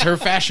out it's her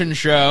fashion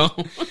show.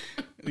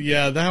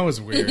 Yeah, that was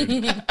weird.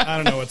 I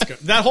don't know what's going.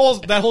 That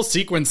whole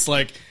sequence,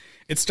 like,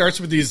 it starts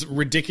with these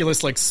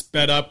ridiculous, like,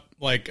 sped up,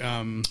 like,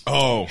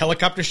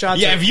 helicopter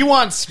shots. Yeah, if you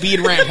want speed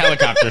ramp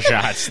helicopter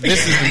shots,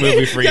 this is the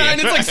movie for you. Yeah,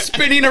 and it's like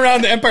spinning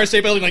around the Empire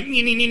State Building, like,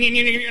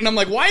 and I'm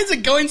like, why is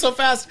it going so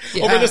fast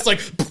over this,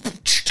 like...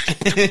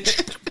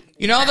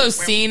 You know all those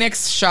scenic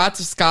shots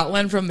of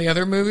Scotland from the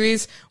other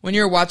movies? When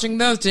you're watching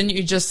those, didn't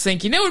you just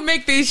think, what would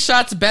make these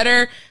shots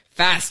better?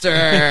 Faster.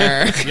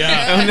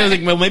 Yeah. And they're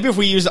like, well, maybe if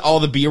we use all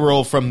the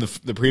B-roll from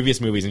the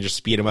previous movies and just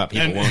speed them up,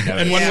 people won't know.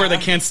 And one where they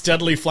can't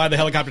steadily fly the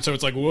helicopter, so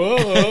it's like, whoa.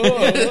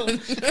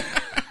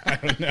 I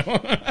don't know.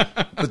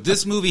 But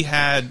this movie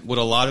had what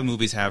a lot of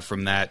movies have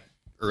from that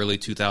early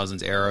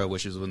 2000s era,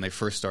 which is when they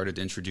first started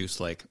to introduce,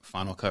 like,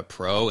 Final Cut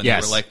Pro. And they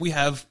were like, we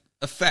have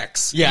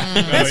effects. Yeah.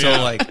 And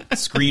so like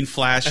screen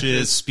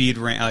flashes, speed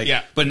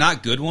ramp, but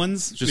not good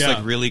ones, just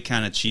like really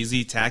kind of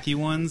cheesy, tacky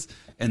ones.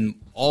 And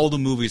all the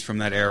movies from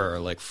that era are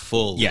like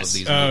full of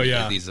these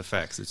movies, these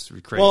effects. It's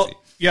crazy. Well,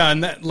 yeah,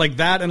 and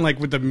that and like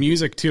with the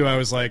music too, I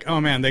was like,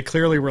 oh man, they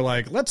clearly were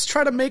like, let's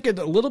try to make it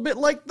a little bit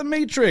like The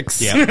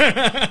Matrix.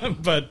 Yeah.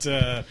 But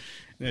it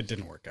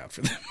didn't work out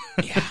for them.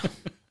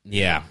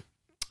 Yeah.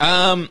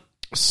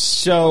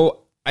 So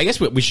I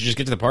guess we should just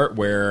get to the part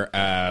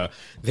where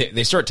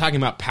they start talking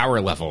about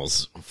power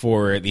levels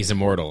for these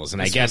immortals,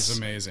 and I guess was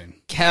amazing.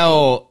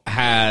 Kel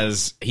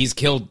he's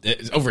killed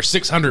over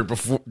 600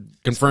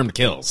 confirmed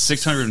kills.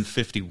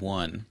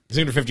 651.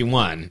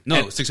 651.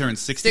 No, 661.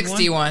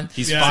 61.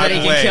 He's so 5 he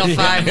away. can kill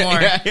 5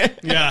 more.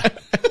 Yeah.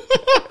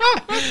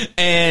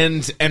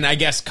 and I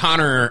guess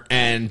Connor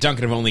and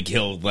Duncan have only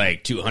killed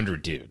like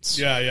 200 dudes.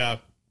 Yeah.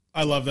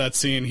 I love that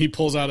scene. He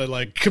pulls out a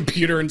like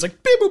computer and it's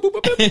like beep, boop, boop,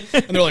 boop, boop.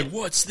 And they're like,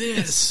 "What's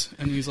this?"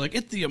 And he's like,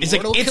 "It's the It's like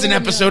immortal." it's an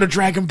episode of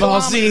Dragon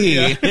Ball Z.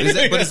 Yeah.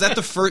 But is that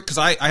the first? Because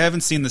I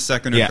haven't seen the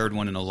second or Yeah. third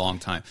one in a long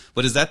time.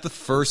 But is that the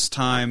first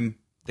time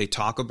they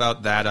talk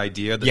about that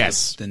idea? That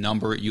Yes. the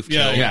number you've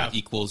Yeah, killed yeah.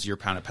 equals your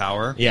pound of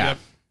power. Yeah.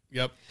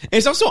 Yep.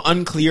 It's also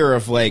unclear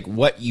of like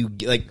what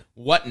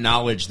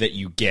knowledge that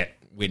you get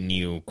when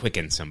you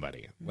quicken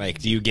somebody. Like,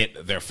 do you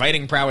get their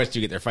fighting prowess? Do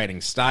you get their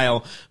fighting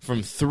style?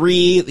 From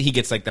 3, he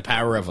gets like the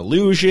power of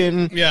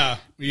illusion. Yeah.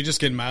 You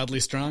just get mildly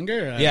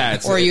stronger. Yeah,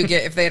 it's Or you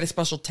get, if they had a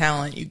special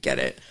talent, you get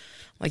it.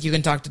 Like you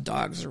can talk to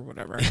dogs or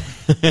whatever.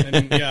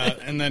 And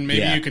then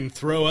maybe Yeah. you can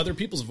throw other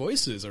people's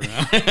voices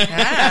around.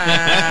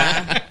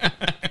 Ah.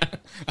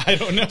 I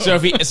don't know.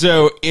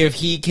 so if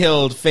he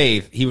killed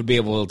Faith, he would be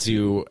able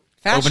to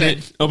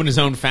open his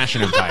own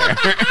fashion empire.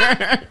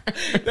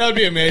 That would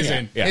be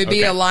amazing. Yeah, It'd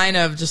be a line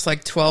of just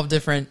like 12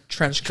 different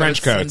trench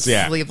coats and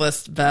yeah.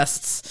 sleeveless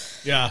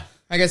vests. Yeah.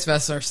 I guess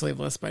vests are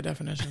sleeveless by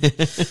definition.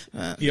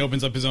 He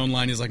opens up his own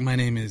line. He's like, "My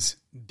name is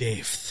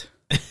Dave."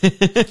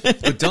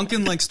 But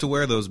Duncan likes to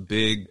wear those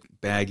big,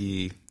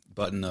 baggy,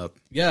 button-up.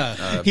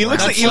 Yeah. He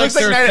looks That's like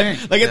their kinda,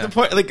 thing. like at the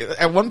point, like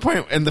at one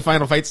point in the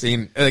final fight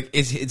scene, like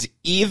it's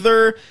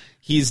either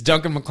he's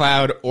Duncan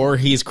MacLeod or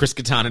he's Chris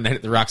Kattan in Night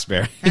at the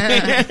Roxbury.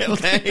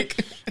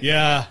 Like,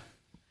 Yeah.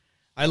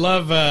 I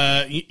love,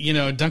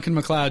 Duncan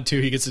MacLeod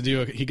too. He gets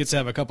to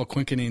have a couple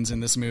quinkenings in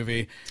this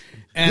movie,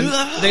 and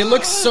they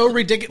look so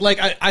ridiculous. Like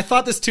I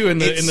thought this too in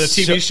the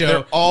TV show.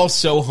 They're all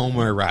so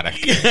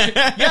homoerotic.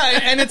 Yeah,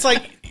 and it's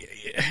like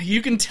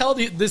you can tell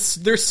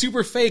they're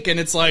super fake, and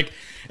it's like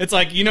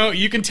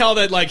you can tell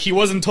that like he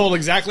wasn't told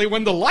exactly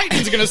when the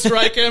lightning's going to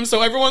strike him.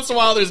 So every once in a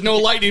while there's no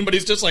lightning, but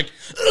he's just like,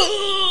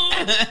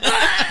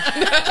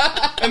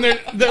 and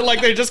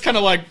they're just kind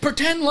of like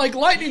pretend like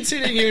lightning's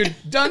hitting you,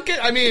 Duncan.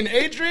 I mean,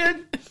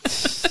 Adrian.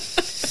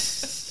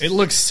 It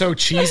looks so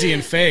cheesy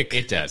and fake.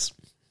 It does.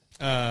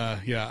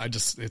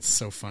 It's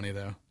so funny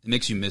though. It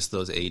makes you miss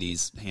those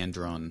 80s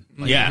hand-drawn.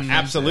 Yeah,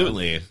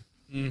 absolutely.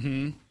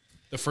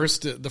 The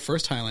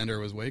first Highlander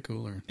was way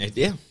cooler.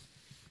 Yeah.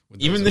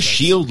 with Even those the effects.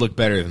 shield looked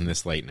better than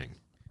this lightning.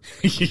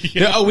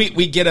 Oh,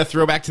 we get a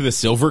throwback to the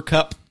Silver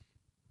Cup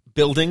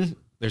building.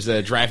 There's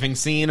a driving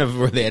scene of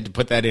where they had to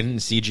put that in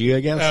CG, I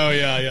guess. Oh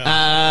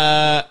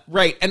yeah.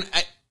 Right. And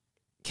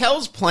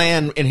Kel's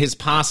plan and his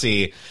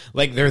posse,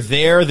 like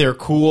they're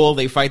cool,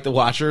 they fight the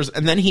Watchers,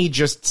 and then he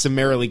just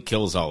summarily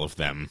kills all of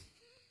them.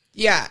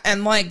 Yeah,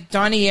 and like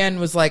Donnie Yen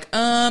was like, you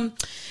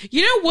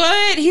know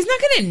what? He's not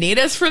going to need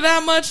us for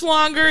that much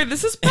longer.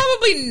 This is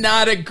probably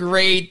not a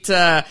great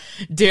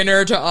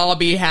dinner to all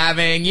be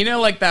having. You know,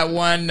 like that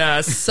one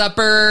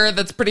supper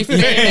that's pretty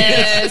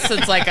famous.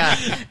 It's like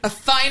a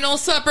final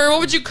supper. What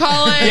would you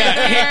call it?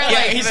 Yeah,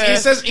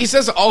 Like he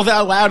says all that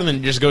loud and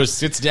then just goes,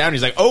 sits down.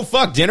 He's like, oh,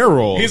 fuck, dinner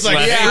rolls. He's like,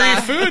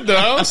 free food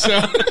though. So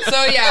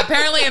yeah,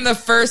 apparently in the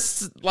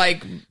first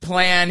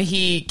plan,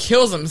 he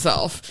kills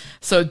himself.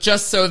 So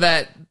just so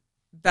that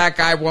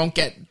guy won't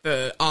get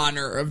the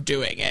honor of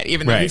doing it,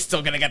 even though he's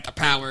still going to get the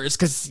powers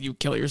because you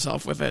kill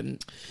yourself within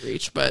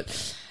reach.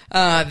 But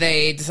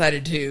they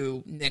decided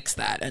to nix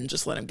that and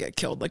just let him get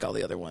killed like all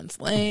the other ones.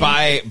 Lame.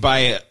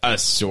 By a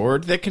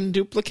sword that can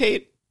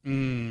duplicate?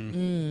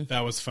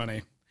 that was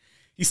funny.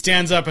 He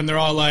stands up and they're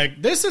all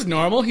like, this is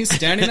normal. He's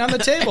standing on the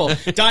table.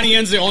 Donnie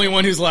Yen's the only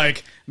one who's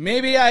like,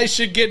 maybe I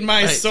should get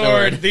my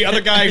sword. The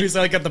other guy who's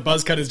like at the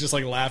buzz cut is just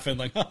like laughing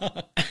like,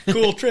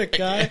 cool trick,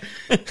 guy.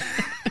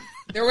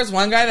 There was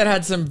one guy that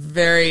had some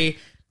very,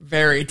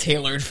 very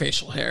tailored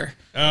facial hair.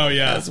 Oh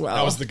yeah, as well.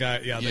 That was the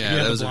guy. Yeah,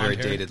 that was a very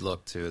hair. dated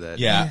look too. That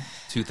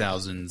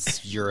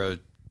 2000s Euro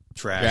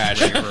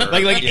trash.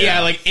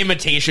 like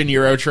imitation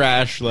Euro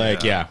trash.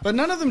 Like, yeah. But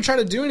none of them try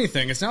to do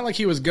anything. It's not like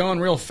he was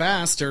going real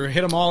fast or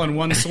hit them all in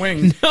one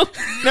swing.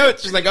 No,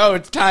 it's just like, oh,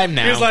 it's time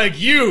now. He's like,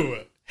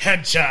 you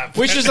head chop,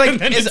 Which is like, and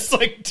then it's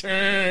like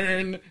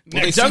turn.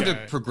 Well, they seem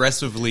to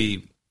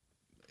progressively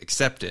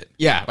accept it.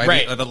 Yeah,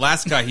 right. The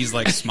last guy, he's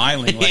like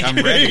smiling, like I'm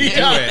ready to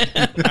do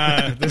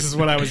it. This is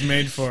what I was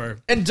made for.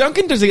 And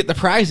Duncan doesn't get the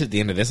prize at the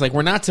end of this. Like,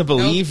 we're not to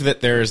believe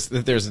that there's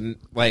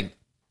like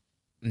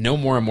no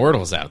more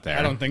immortals out there.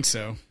 I don't think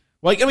so.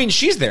 Like, I mean,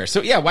 she's there,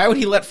 so yeah. Why would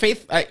he let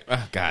Faith?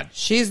 Oh God,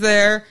 she's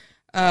there.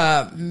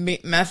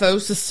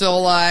 Methos is still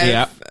alive.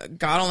 Yep.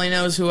 God only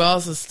knows who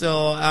else is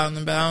still out and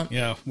about.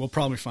 Yeah, we'll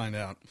probably find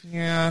out.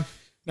 Yeah.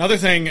 Another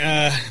thing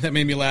that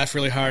made me laugh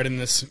really hard in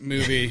this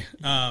movie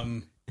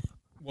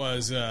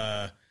was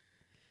that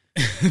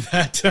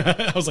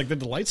I was like, did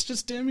the lights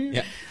just dim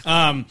here?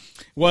 Yeah.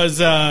 Was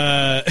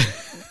the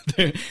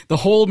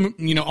whole,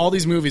 all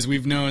these movies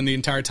we've known the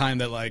entire time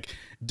that like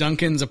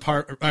Duncan's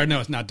no,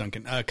 it's not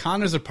Duncan.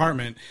 Connor's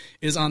apartment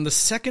is on the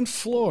second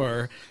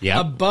floor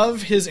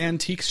above his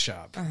antiques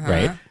shop.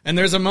 Right. And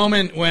there's a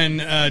moment when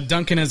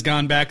Duncan has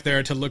gone back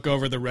there to look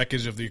over the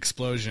wreckage of the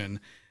explosion.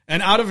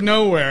 And out of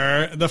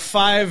nowhere, the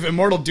 5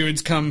 immortal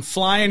dudes come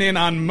flying in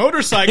on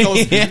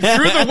motorcycles through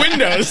the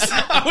windows.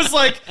 I was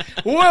like,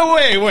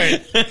 wait.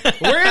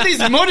 Where are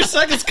these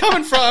motorcycles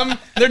coming from?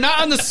 They're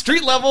not on the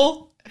street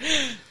level.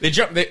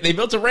 They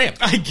built a ramp.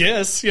 I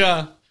guess,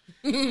 yeah.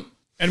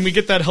 And we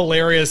get that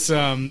hilarious,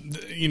 one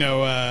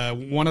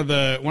of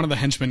the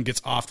henchmen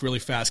gets offed really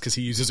fast because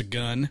he uses a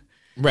gun.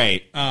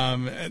 Right.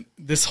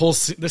 This whole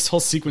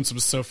sequence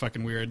was so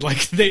fucking weird.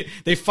 Like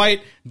they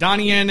fight,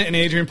 Donnie Yen and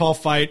Adrian Paul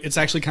fight. It's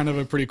actually kind of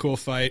a pretty cool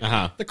fight.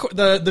 Uh-huh.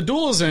 The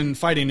duels and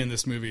fighting in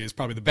this movie is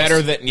probably the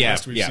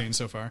best we've seen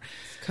so far.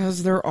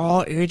 Because they're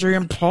all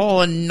Adrian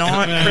Paul and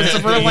not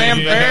Christopher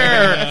Lambert.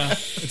 Yeah.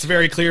 It's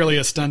very clearly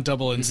a stunt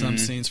double in some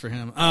scenes for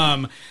him.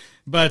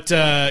 But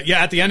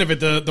at the end of it,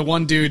 the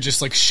one dude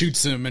just like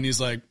shoots him, and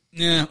he's like,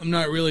 "Yeah, I'm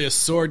not really a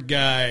sword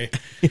guy."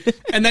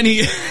 and then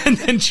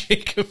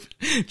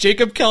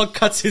Jacob Kell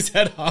cuts his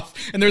head off,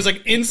 and there's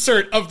like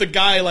insert of the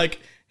guy like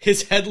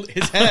his head,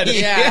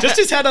 Yeah. just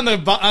his head on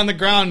the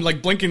ground,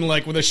 like blinking,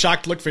 like with a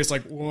shocked look face,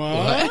 like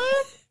what?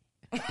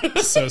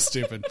 So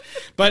stupid.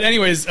 But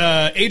anyways,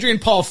 Adrian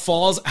Paul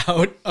falls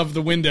out of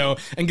the window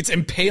and gets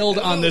impaled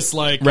on this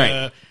like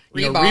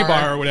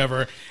rebar or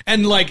whatever,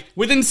 and like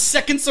within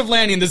seconds of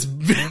landing, this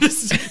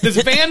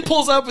van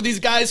pulls up with these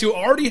guys who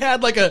already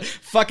had like a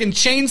fucking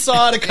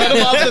chainsaw to cut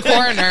him off the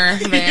corner.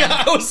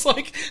 Yeah, I was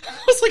like,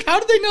 how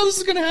did they know this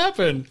was going to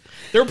happen?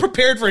 They were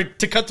prepared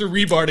to cut through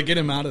rebar to get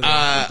him out of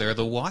there. They're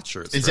the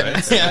watchers.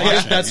 Yeah,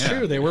 that's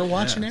true. They were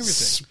watching everything.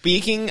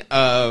 Speaking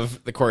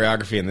of the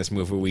choreography in this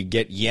movie, we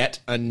get yet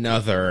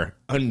another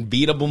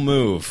unbeatable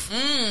move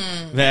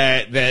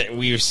that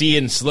we see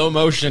in slow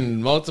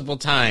motion multiple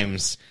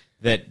times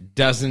that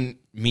doesn't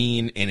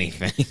mean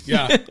anything.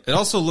 Yeah. It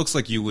also looks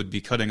like you would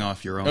be cutting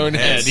off your own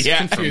head.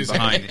 head from Confusing.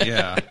 behind.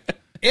 Yeah.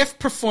 If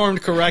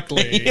performed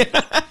correctly,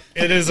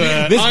 it is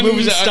This move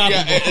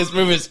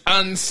is If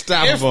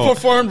unstoppable.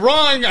 performed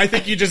wrong, I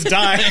think you just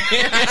die.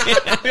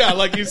 Yeah,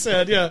 like you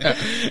said, yeah.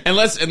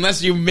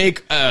 Unless you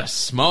make a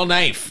small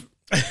knife.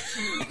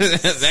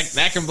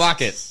 that can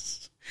block it.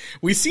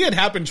 We see it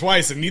happen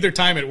twice, and neither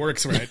time it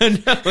works right.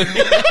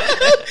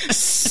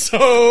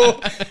 So,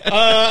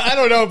 I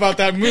don't know about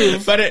that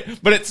move.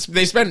 But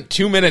they spent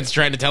 2 minutes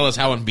trying to tell us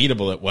how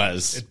unbeatable it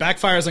was. It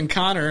backfires on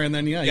Connor, and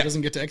then, he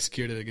doesn't get to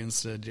execute it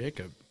against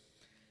Jacob.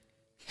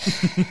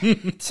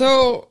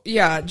 So,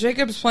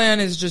 Jacob's plan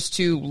is just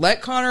to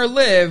let Connor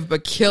live,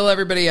 but kill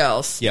everybody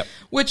else. Yep.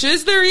 Which,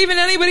 is there even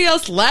anybody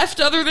else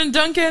left other than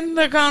Duncan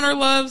that Connor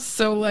loves?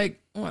 So,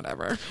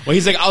 whatever. Well,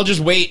 he's like, I'll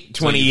just wait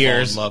 20 So you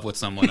years. fall in love with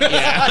someone else.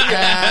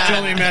 It's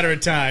only a matter of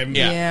time.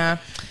 Yeah.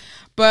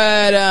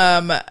 But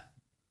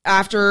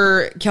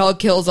after Kel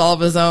kills all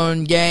of his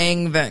own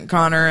gang, then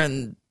Connor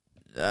and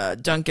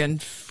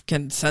Duncan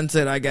can sense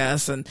it, I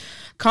guess. And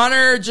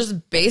Connor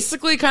just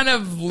basically kind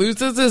of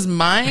loses his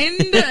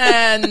mind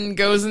and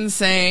goes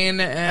insane.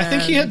 And I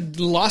think he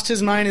had lost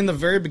his mind in the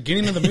very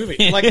beginning of the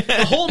movie. Like,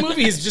 the whole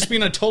movie, he's just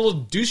being a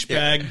total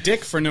douchebag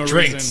dick for no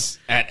Drinks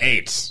reason. at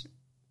 8.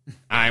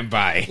 I'm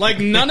by. Like,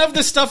 none of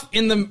the stuff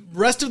in the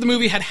rest of the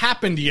movie had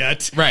happened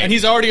yet. Right. And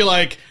he's already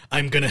like,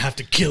 I'm going to have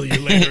to kill you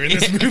later in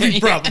this movie,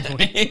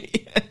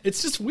 probably.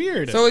 It's just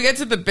weird. So we get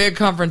to the big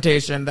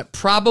confrontation that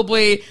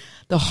probably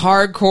the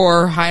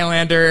hardcore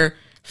Highlander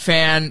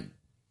fan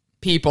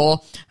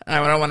people, I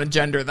don't want to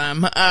gender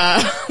them,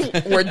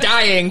 were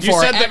dying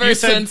for ever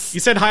since. You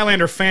said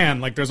Highlander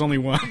fan, like there's only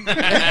one. Could be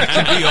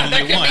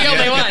only one. The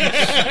only one.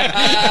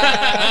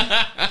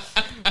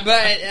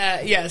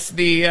 But yes,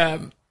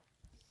 the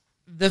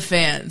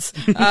fans,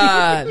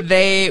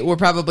 they were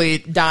probably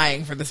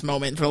dying for this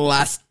moment for the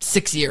last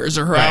 6 years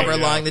or however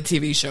long the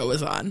TV show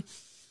was on.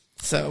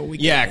 So we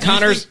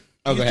Connor's.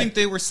 Do you think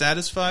they were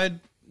satisfied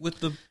with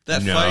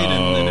that fight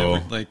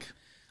and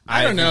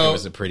I don't know. It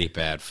was a pretty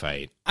bad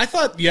fight. I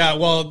thought,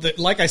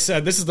 like I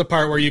said, this is the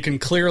part where you can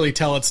clearly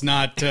tell it's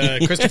not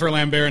Christopher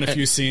Lambert in a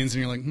few scenes,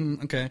 and you're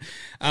like, okay.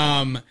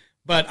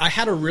 But I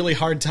had a really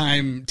hard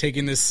time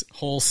taking this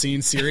whole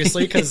scene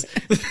seriously because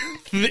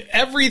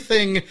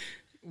everything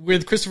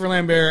with Christopher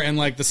Lambert and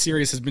like the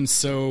series has been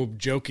so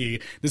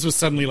jokey. This was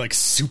suddenly like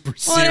super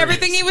serious. Well, and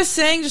everything he was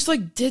saying just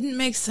like didn't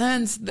make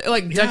sense.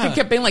 Like Duncan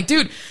kept being like,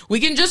 "Dude, we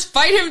can just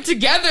fight him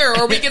together,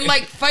 or we can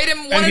like fight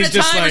him one at a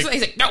time." Like,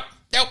 he's like, "Nope."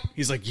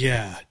 He's like,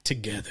 "Yeah,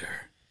 together,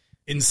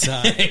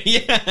 inside.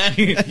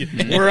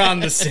 We're on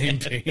the same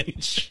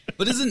page."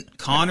 But isn't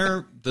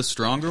Connor the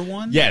stronger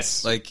one?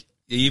 Yes. Like,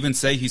 you even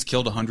say he's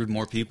killed 100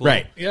 more people.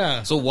 Right.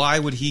 Yeah. So why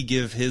would he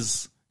give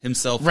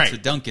himself to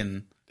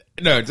Duncan?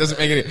 No, it doesn't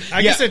make any.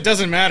 I guess it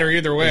doesn't matter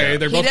either way.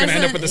 They're both going to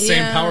end up with the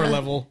same power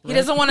level. He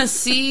doesn't want to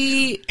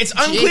see. It's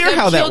unclear Jacob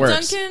how that kill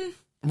works. Duncan?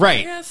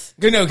 Right. Yes.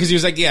 No, because he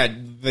was like,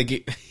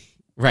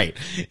 right.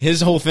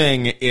 His whole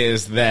thing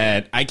is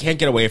that I can't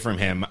get away from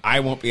him. I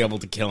won't be able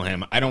to kill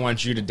him. I don't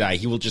want you to die.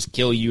 He will just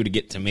kill you to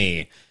get to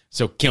me.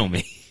 So kill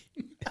me.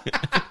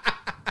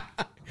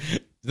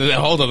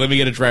 Hold on, let me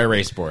get a dry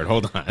erase board.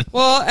 Hold on.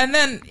 Well, and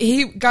then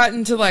he got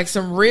into like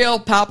some real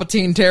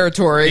Palpatine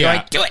territory. Yeah.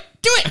 Like, do it.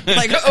 do it,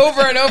 like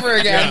over and over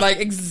again, like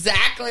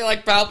exactly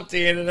like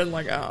Palpatine, and then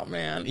like, oh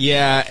man,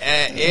 Yeah,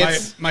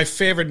 it's My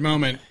favorite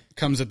moment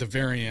comes at the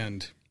very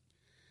end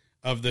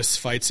of this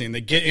fight scene.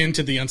 They get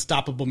into the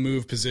unstoppable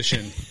move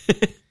position,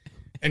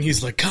 and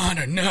he's like,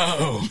 Connor,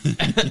 no.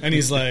 And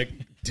he's like,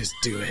 just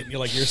do it.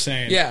 You're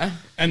saying. yeah.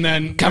 And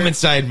then come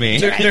inside me.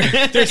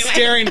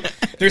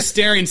 they're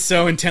staring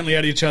so intently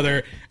at each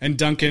other, and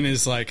Duncan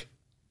is like,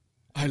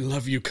 I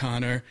love you,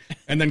 Connor.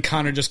 And then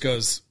Connor just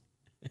goes,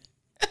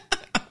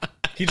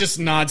 he just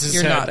nods his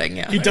You're head. nodding,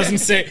 yeah. He doesn't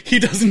say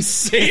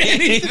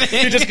anything.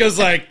 He just goes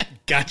like,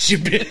 got you,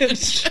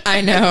 bitch.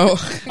 I know.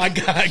 I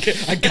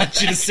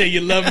got you to say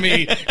you love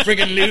me,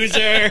 friggin'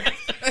 loser.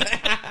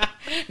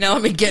 Now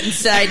let me get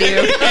inside you.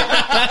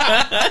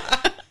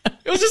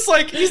 It was just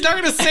like, he's not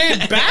going to say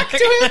it back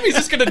to him. He's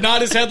just going to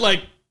nod his head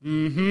like,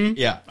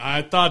 Yeah.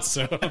 I thought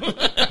so.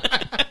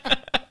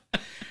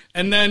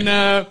 And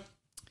then,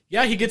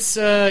 he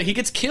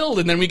gets killed,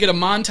 and then we get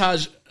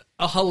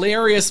a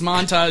hilarious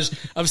montage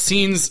of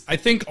scenes, I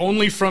think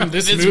only from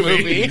this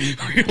movie.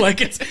 Like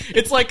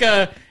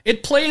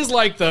it plays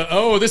like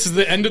this is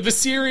the end of the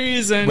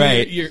series, and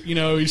Right.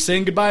 you're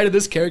saying goodbye to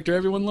this character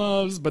everyone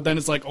loves, but then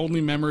it's like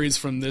only memories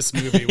from this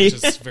movie, which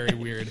is very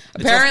weird.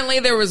 Apparently,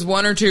 there was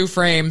 1 or 2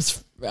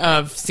 frames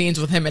of scenes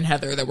with him and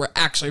Heather that were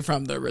actually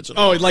from the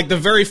original. Oh, like the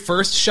very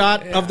first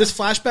shot of this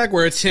flashback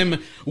where it's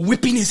him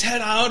whipping his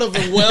head out of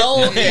a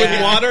well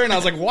with water, and I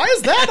was like, why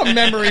is that a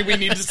memory we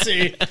need to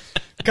see?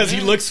 Because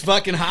he looks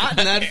fucking hot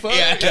in that photo.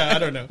 Yeah, I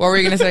don't know. What were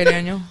you going to say,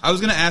 Daniel? I was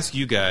going to ask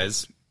you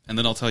guys, and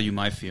then I'll tell you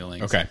my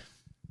feelings. Okay.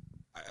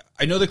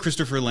 I know that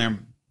Christopher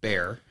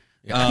Lambert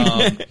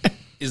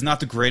is not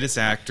the greatest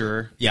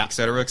actor, Yeah. et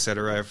cetera, et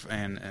cetera.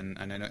 And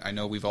I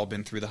know we've all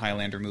been through the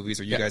Highlander movies,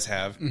 or you guys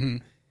have. Mm-hmm.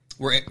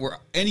 Were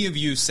any of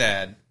you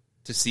sad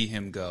to see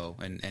him go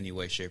in any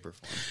way, shape, or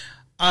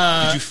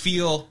form? Did you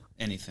feel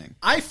anything?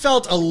 I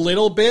felt a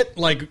little bit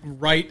like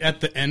right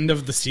at the end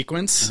of the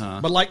sequence,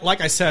 but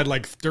like I said,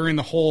 like during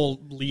the whole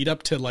lead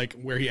up to like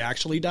where he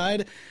actually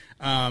died,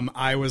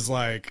 I was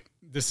like,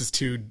 this is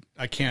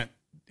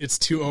it's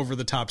too over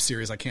the top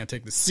serious. I can't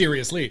take this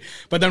seriously.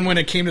 But then when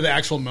it came to the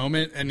actual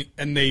moment,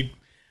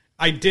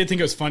 I did think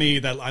it was funny,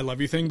 that I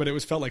love you thing, but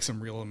it felt like some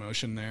real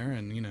emotion there,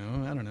 and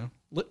I don't know,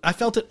 I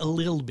felt it a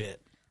little bit.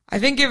 I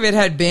think if it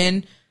had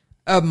been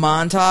a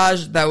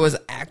montage that was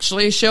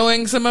actually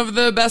showing some of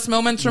the best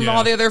moments from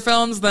all the other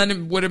films, then it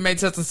would have made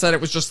sense. Instead,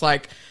 it was just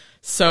like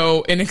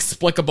so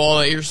inexplicable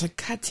that you're just like,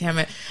 God damn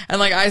it. And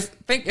like, I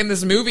think in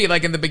this movie,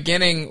 like in the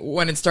beginning,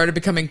 when it started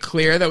becoming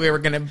clear that we were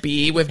going to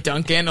be with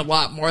Duncan a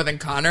lot more than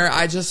Connor,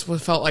 I just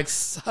felt like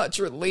such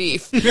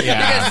relief.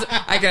 Because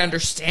I can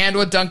understand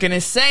what Duncan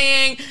is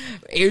saying.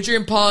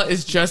 Adrian Paul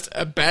is just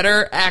a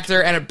better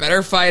actor and a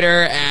better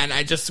fighter, and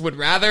I just would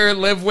rather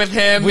live with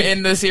him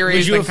in the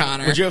series than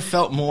Connor. Would you have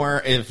felt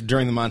more if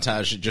during the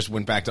montage it just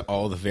went back to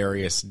all the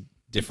various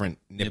different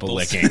nipple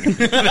licking?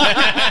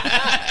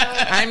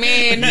 I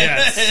mean,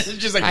 Yes.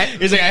 Just like,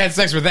 he's like, I had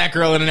sex with that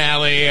girl in an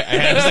alley. I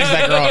had sex with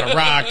that girl on a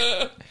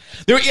rock.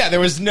 There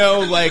was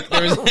no like.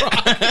 There was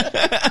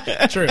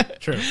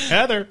True.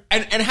 Heather.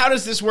 And how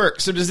does this work?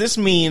 So does this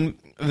mean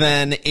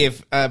then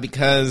if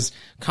because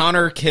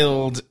Connor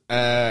killed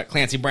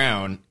Clancy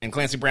Brown and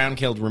Clancy Brown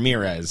killed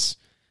Ramirez,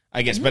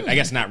 I guess, but I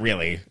guess not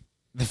really.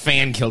 The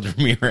fan killed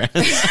Ramirez.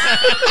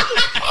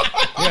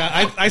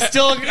 Yeah, I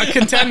still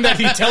contend that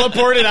he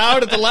teleported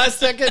out at the last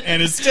second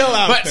and is still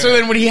out But there. so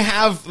then would he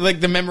have like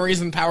the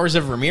memories and powers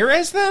of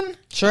Ramirez then?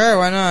 sure,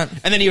 why not?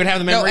 And then he would have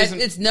the No, memories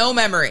it's no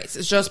memories.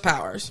 It's just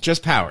powers.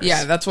 just powers.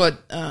 Yeah, that's what.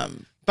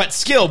 But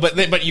skill,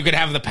 but you could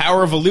have the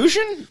power of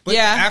illusion? But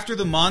Yeah. after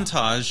the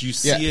montage, you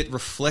see it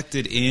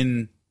reflected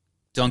in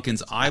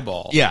Duncan's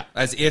eyeball. Yeah.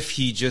 As if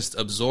he just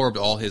absorbed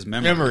all his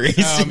memories.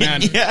 Oh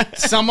man, Yeah.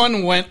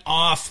 someone went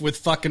off with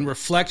fucking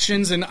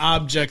reflections and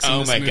objects in Oh,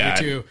 this my movie God.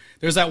 too.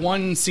 There's that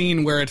one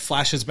scene where it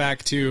flashes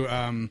back to,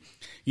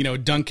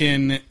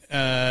 Duncan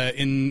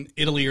in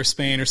Italy or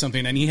Spain or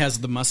something, and he has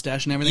the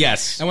mustache and everything.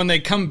 Yes. and when they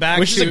come back,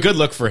 Which is a good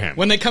look for him.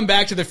 When they come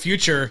back to the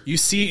future, you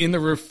see in the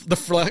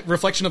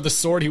reflection of the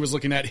sword he was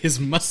looking at his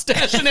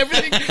mustache and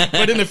everything,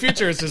 but in the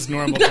future it's just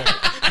normal.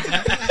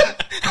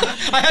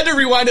 I had to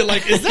rewind it.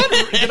 Like,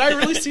 did I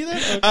really see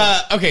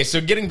that? Okay. Okay,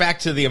 so getting back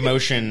to the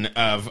emotion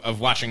of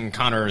watching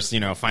Connor's,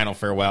 final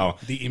farewell.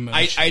 The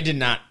emotion. I did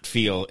not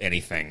feel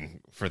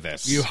anything for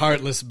this. You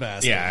heartless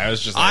bastard. Yeah, I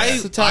was just like,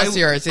 So tell us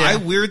yours, yeah. I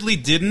weirdly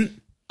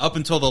didn't up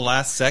until the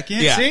last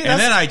second. Yeah. See, and that's-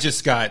 then I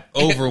just got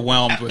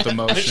overwhelmed with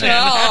emotion. And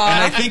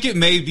I think it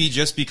may be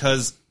just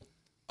because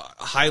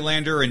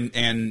Highlander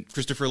and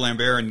Christopher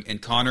Lambert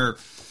and Connor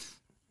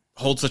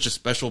hold such a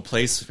special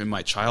place in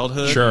my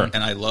childhood. Sure.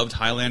 And I loved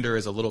Highlander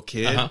as a little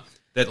kid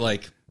that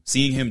like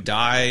seeing him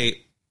die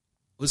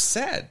was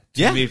sad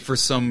to Yeah. me for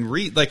some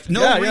reason. Like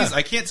Yeah. reason.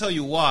 I can't tell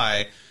you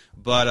why,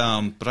 but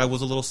I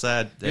was a little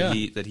sad that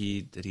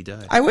he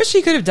died. I wish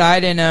he could have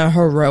died in a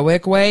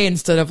heroic way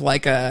instead of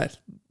like a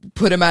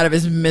put him out of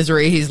his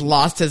misery. He's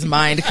lost his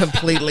mind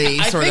completely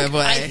sort of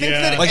way. I think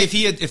that Like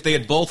if they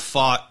had both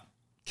fought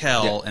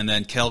Kel and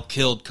then Kel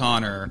killed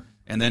Connor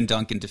and then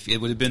Duncan defeat.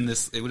 It would have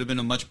been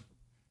a much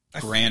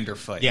grander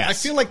fight. Yes. I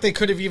feel like they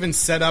could have even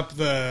set up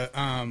the,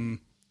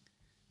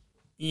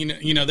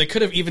 they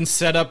could have even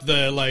set up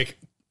the like.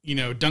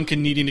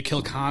 Duncan needing to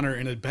kill Connor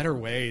in a better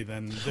way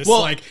than this,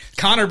 like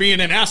Connor being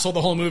an asshole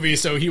the whole movie.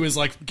 So he was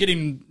like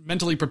getting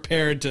mentally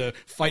prepared to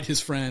fight his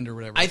friend or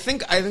whatever. I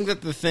think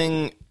that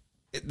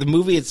the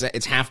movie,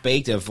 it's half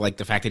baked of like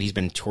the fact that he's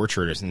been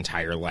tortured his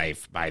entire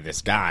life by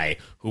this guy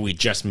who we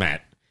just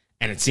met,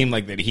 and it seemed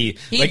like that he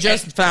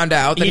just found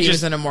out that he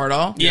was an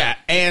immortal. Yeah,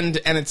 and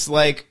it's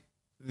like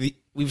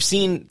we've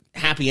seen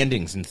happy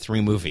endings in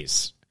 3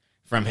 movies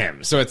from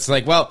him. So it's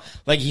like, well,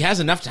 like he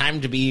has enough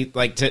time to be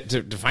like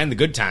to find the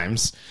good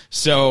times.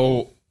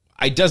 So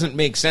it doesn't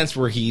make sense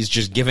where he's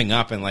just giving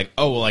up and like,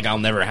 oh, well, like I'll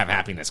never have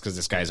happiness because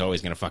this guy's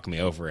always going to fuck me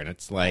over. And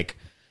it's like,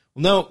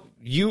 well, no,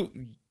 you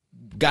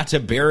got to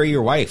bury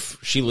your wife.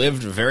 She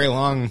lived very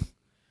long.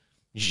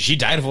 She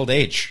died of old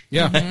age.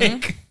 Yeah.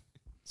 Like,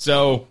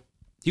 so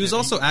he was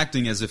also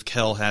acting as if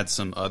Kel had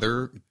some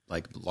other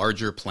like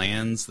larger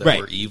plans that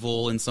were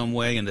evil in some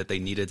way and that they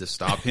needed to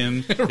stop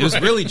him. It was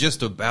really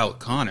just about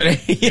Connor.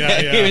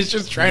 Yeah. He was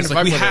just trying to like,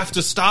 fuck we with have it.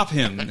 to stop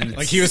him. And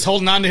Like he was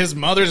holding on to his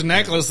mother's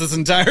necklace this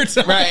entire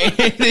time.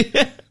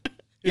 Right.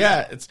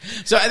 Yeah.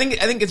 So I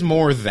think it's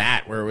more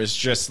that where it was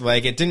just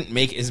like it didn't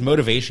make his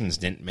motivations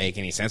didn't make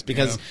any sense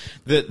because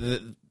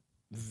the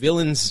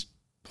villain's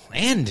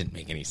plan didn't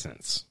make any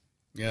sense.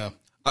 Yeah.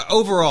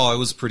 Overall, I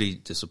was pretty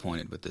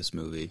disappointed with this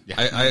movie. Yeah.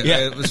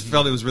 I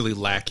felt it was really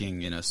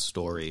lacking in a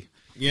story.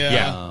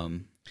 Yeah.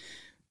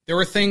 There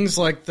were things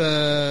like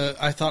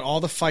I thought all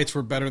the fights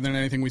were better than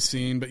anything we've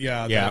seen, but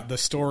the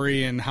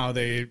story and how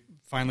they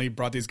finally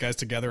brought these guys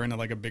together into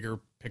like a bigger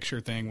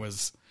picture thing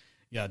was,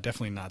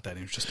 definitely not that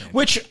interesting.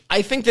 Which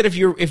I think that if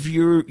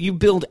you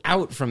build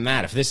out from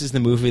that, if this is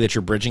the movie that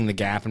you're bridging the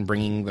gap and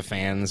bringing the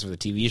fans of the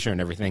TV show and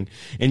everything,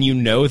 and you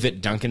know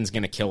that Duncan's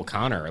going to kill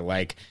Connor,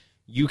 like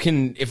you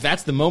can, if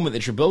that's the moment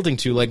that you're building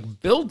to,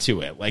 like build to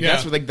it. Like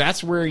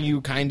that's where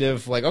you kind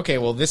of like, okay,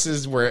 well, this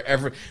is where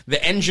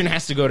the engine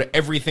has to go to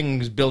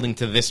everything's building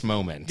to this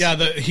moment. Yeah,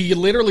 he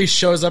literally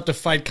shows up to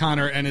fight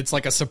Connor, and it's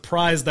like a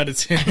surprise that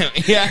it's him.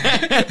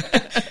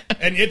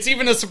 And it's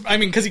even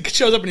because he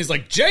shows up and he's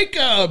like,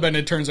 Jacob, and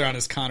it turns around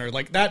as Connor.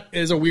 Like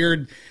that's a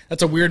weird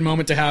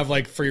moment to have,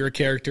 like, for your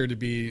character to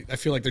be. I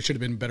feel like there should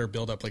have been better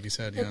build up, like you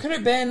said. It could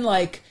have been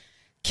like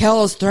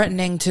Kel is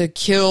threatening to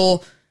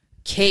kill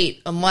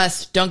Kate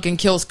unless Duncan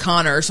kills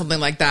Connor or something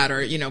like that,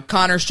 or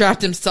Connor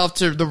strapped himself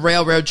to the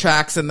railroad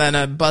tracks and then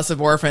a bus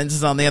of orphans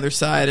is on the other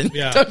side and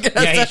Duncan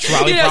has he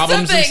trolley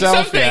problems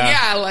himself. Something,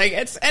 like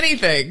it's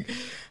anything.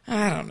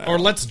 I don't know. Or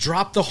let's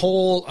drop the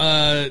whole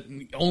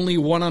only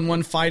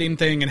one-on-one fighting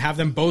thing and have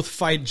them both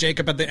fight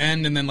Jacob at the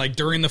end, and then like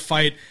during the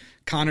fight,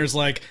 Connor's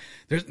like,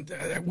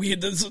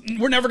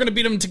 we're never going to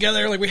beat them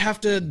together. Like, we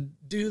have to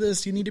do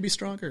this. You need to be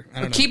stronger. I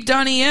don't know. Keep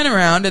Donnie Yen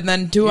around and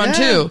then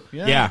 2-on-2.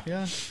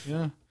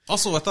 Yeah.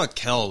 Also, I thought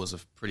Kel was a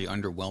pretty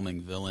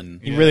underwhelming villain.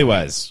 He really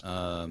was.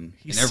 In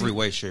every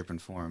way, shape,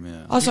 and form,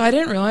 yeah. Also, I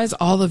didn't realize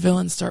all the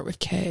villains start with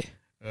K.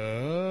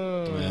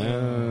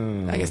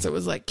 Oh. I guess it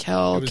was like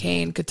Kel,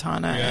 Kane,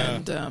 Katana,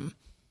 and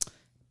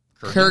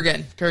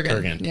Kurgan.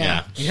 Kurgan.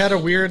 Yeah. He had a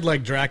weird,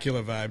 like,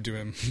 Dracula vibe to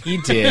him. He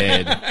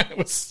did.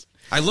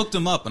 I looked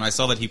him up, and I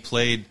saw that he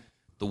played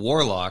the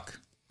Warlock,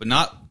 but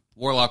not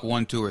Warlock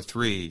 1, 2, or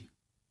 3,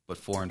 but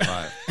 4 and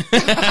 5.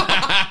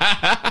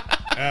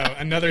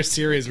 Another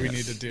series we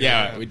need to do.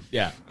 Right.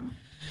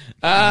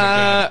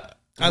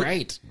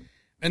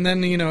 And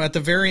then, at the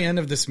very end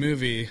of this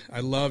movie,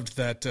 I loved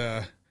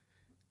that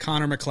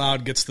Connor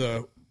McLeod gets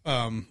the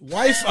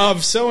wife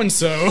of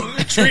so-and-so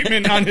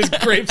treatment on his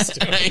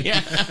gravestone.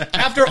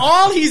 After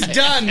all he's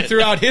done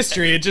throughout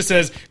history, it just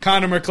says,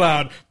 Connor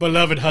McLeod,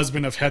 beloved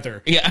husband of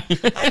Heather. Yeah. I mean,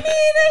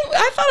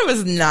 I thought it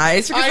was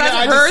nice because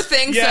that's her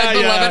thing said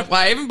beloved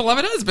wife and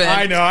beloved husband.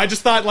 I know. I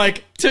just thought,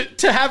 like,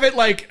 to have it,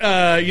 like,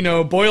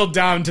 boiled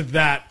down to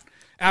that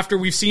after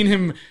we've seen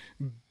him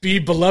be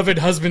beloved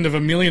husband of a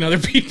million other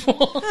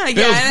people.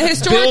 And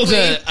historically,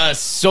 build a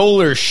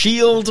solar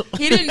shield.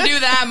 He didn't do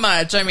that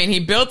much. I mean, he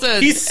built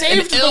he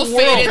saved an the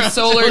ill-fated world.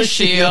 solar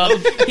shield.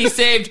 He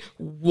saved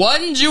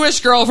one Jewish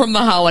girl from the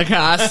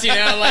Holocaust.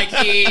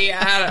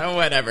 I don't know,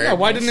 whatever. Yeah,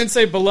 why didn't it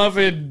say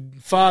beloved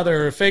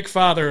father, fake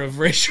father of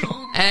Rachel?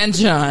 And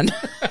John.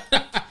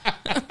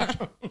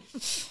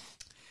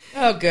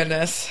 Oh,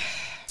 goodness.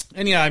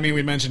 And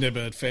we mentioned it,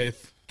 but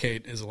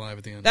Kate is alive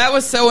at the end. That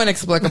was so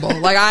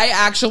inexplicable. Like, I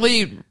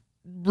actually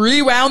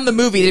rewound the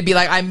movie to be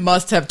like, I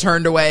must have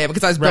turned away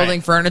because I was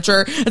building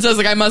furniture. And so I was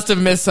like, I must have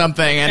missed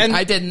something. And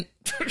I didn't.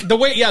 The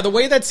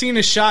way that scene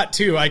is shot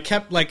too, I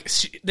kept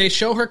they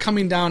show her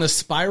coming down a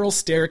spiral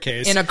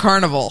staircase in a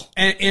carnival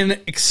and in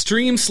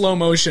extreme slow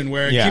motion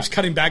where it keeps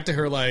cutting back to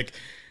her like,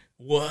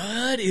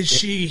 what is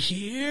she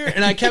here?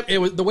 And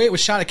the way it was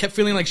shot, I kept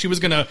feeling like she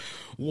was gonna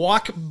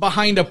walk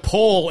behind a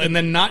pole and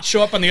then not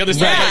show up on the other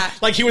side, Yeah.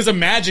 like he was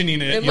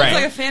imagining it. It looks Right.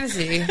 like a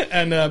fantasy.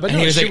 And but And no,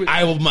 he was she, like,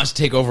 I must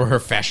take over her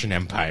fashion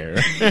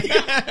empire.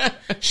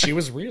 she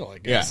was real, I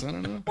guess. Yeah. I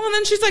don't know. Well, and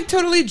then she's like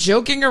totally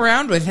joking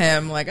around with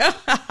him, like,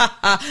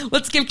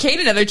 let's give Kate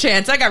another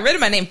chance. I got rid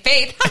of my name,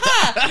 Faith.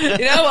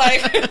 You know,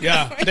 like,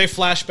 Yeah, they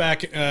flash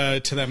back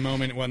to that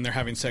moment when they're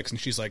having sex, and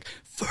she's like,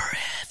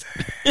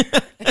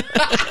 "Forever."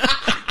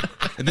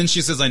 And then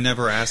she says, "I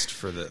never asked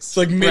for this." It's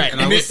like mid,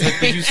 And I was like,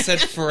 "But you said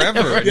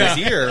forever in Yeah.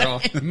 his ear."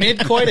 mid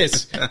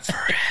coitus.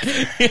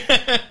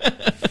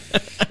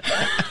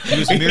 He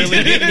was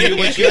merely giving you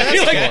what you asked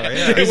for.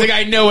 Yeah. He's like,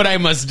 I know what I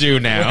must do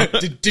now.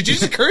 Did you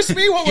just curse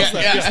me? What was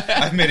that?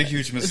 I've made a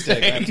huge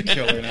mistake. I have to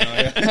kill her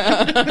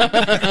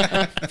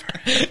now.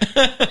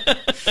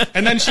 Yeah.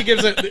 And then she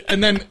gives it,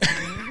 and then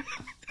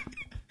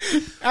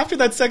after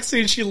that sex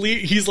scene,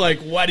 he's like,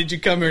 "Why did you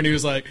come here?" And he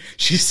was like,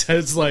 she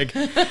says, like,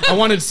 "I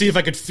wanted to see if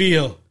I could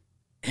feel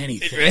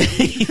anything."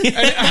 And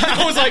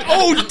I was like,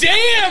 "Oh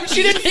damn,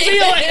 she didn't feel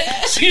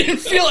it. She didn't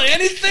feel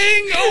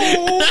anything.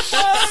 Oh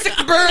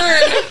fuck,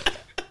 burn.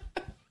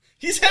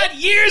 he's had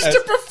years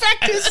to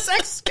perfect his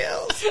sex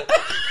skills."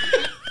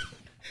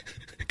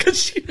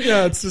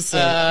 It's just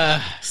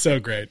so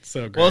great,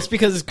 so great. Well, it's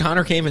because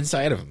Connor came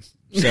inside of him.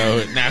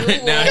 So now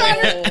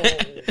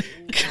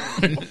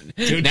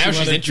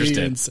she's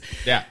interested.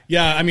 Yeah.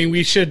 Yeah, I mean,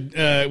 we should.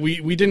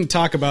 We didn't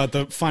talk about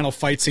the final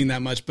fight scene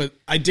that much, but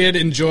I did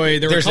enjoy.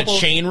 There's were a couple, a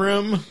chain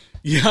room.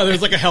 Yeah,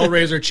 there's like a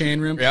Hellraiser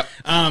chain room. Yep.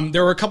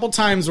 There were a couple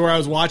times where I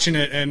was watching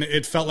it and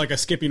it felt like a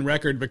skipping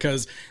record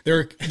because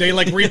they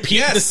like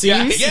repeat the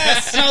scenes.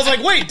 yes. And I was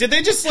like, wait, did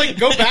they just like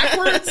go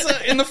backwards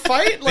in the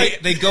fight?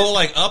 Like They go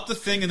like up the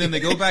thing and then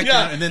they go back Yeah.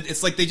 down, and then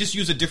it's like they just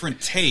use a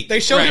different take. They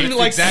show him, It's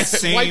like, the exact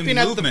same swiping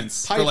at the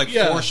movements pipe, for like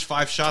yeah.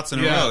 4-5 shots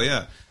in a Yeah. row.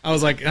 Yeah, I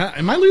was like,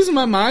 am I losing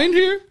my mind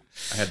here?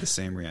 I had the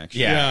same reaction.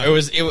 Yeah. Yeah.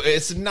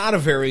 It's not a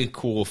very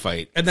cool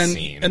fight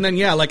scene. And then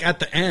yeah, like at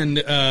the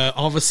end,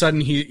 all of a sudden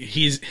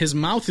his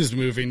mouth is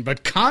moving,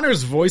 but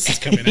Connor's voice is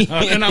coming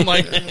out, and I'm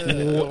like,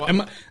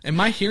 am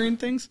I hearing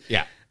things?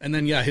 Yeah. And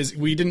then yeah,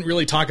 we didn't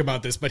really talk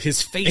about this, but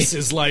his face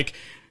is like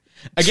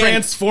Again,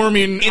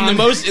 transforming in the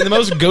most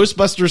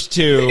Ghostbusters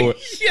 2.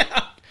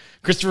 yeah.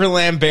 Christopher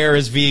Lambert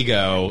is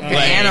Vigo. The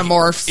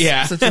Animorphs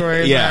Yeah.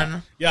 situation.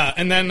 Yeah. Yeah,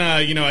 and then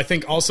I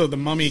think also The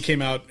Mummy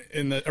came out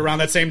around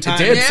that same time.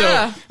 did.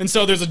 Yeah.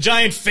 So there's a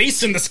giant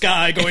face in the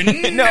sky going,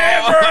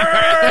 "Never!"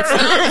 It's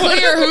not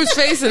clear whose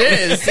face it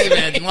is,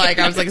 even. Like,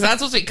 I was like, is that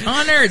supposed to be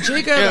Connor or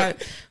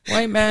Jacob?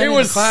 White man It in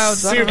was the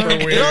clouds. I don't super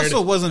know. weird. It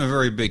also wasn't a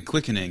very big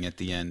quickening at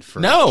the end for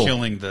No.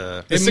 killing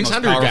the The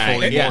 600 most guy.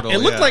 powerful Yeah. immortal.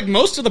 It looked yeah. like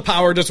most of the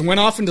power just went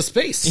off into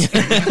space.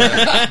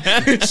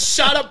 It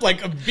shot up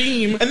like a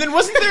beam. And then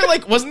wasn't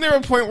there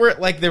a point where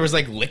like there was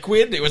like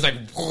liquid? It was like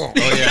Oh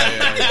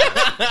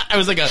yeah. it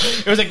was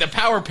like the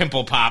power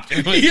pimple popped. And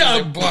it was Yeah.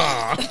 like,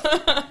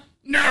 blah.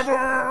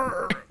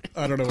 Never.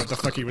 I don't know what the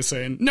fuck he was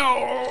saying.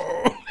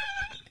 No.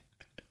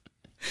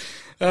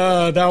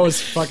 That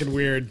was fucking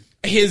weird.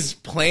 His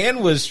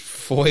plan was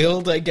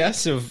foiled, I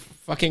guess, of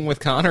fucking with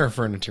Connor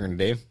for an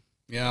eternity.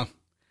 Yeah.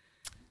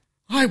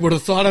 I would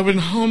have thought I'd been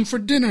home for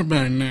dinner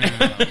by now.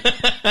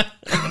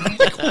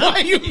 Like, why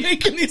are you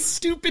making these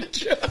stupid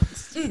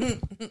jokes?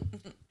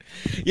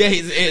 Yeah,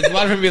 a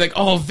lot of people be like,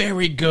 "Oh,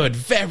 very good,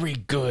 very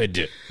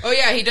good." Oh,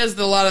 yeah, he does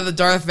a lot of the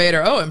Darth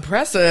Vader. Oh,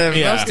 impressive.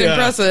 Yeah. Most Yeah.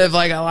 impressive.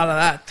 Like, a lot of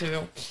that,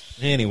 too.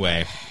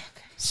 Anyway,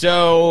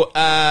 so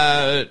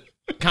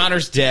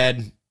Connor's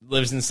dead,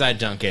 lives inside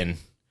Duncan.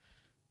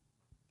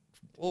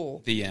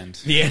 Oh. The end.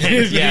 Yeah,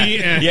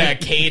 end. yeah.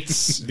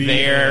 Kate's The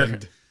there.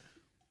 end.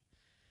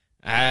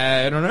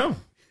 I don't know.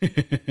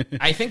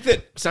 I think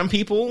that some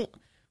people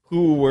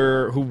who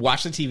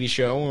watched the TV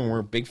show and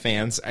were big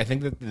fans, I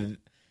think that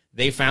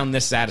they found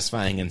this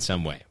satisfying in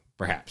some way,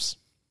 perhaps.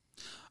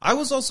 I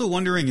was also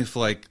wondering if,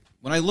 like,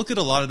 when I look at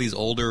a lot of these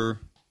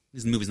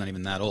movie's not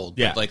even that old,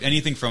 Yeah. but like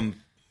anything from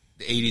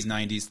the 80s,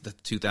 90s, the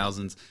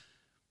 2000s,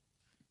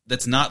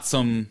 that's not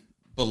some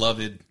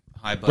beloved,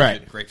 high budget,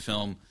 Right. great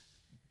film,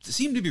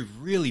 seem to be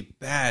really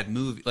bad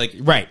movie. Like,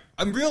 Right.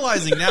 I'm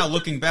realizing now,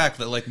 looking back,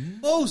 that like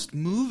most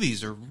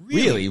movies are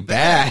Really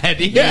bad.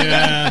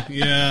 Yeah.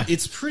 Yeah.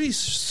 It's pretty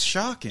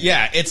shocking.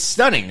 Yeah, it's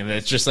stunning. And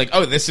it's just like,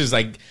 oh, this is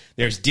like,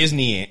 there's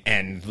Disney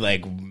and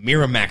like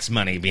Miramax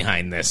money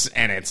behind this,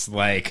 and it's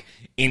like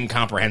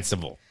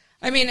incomprehensible.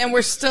 I mean, and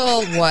we're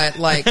still,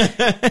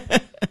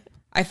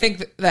 I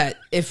think that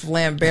if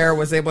Lambert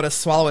was able to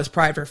swallow his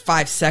pride for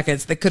 5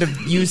 seconds, they could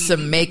have used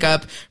some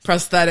makeup,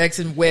 prosthetics,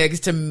 and wigs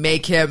to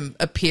make him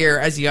appear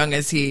as young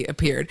as he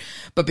appeared.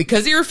 But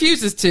because he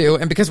refuses to,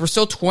 and because we're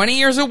still 20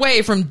 years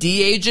away from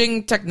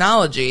de-aging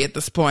technology at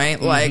this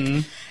point,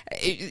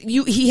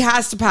 he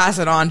has to pass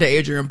it on to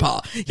Adrian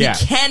Paul. He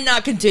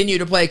cannot continue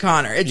to play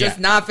Connor. It's just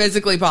not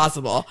physically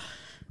possible.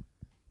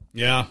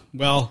 Yeah.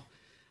 Well,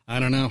 I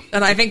don't know.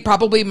 And I think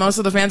probably most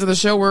of the fans of the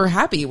show were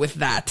happy with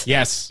that.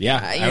 Yes, yeah.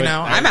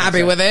 I'm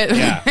happy with it.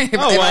 Yeah.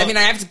 I mean,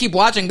 I have to keep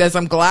watching this.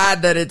 I'm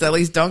glad that it's at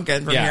least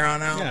Duncan from here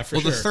on out. Yeah, for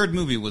Well, sure. the third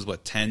movie was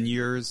what, 10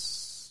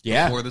 years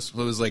Yeah. before this. It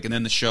was like, and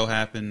then the show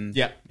happened.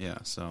 Yeah. Yeah.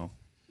 So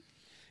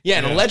Yeah,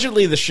 and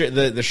allegedly the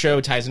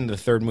show ties into the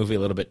third movie a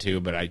little bit too,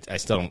 but I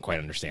still don't quite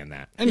understand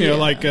that. And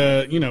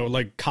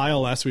like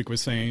Kyle last week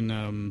was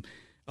saying,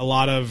 a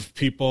lot of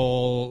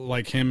people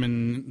like him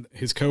and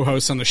his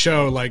co-hosts on the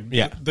show,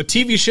 the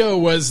TV show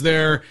was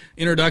their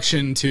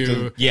introduction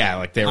to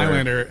like they were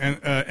Highlander,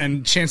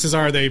 and chances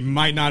are they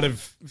might not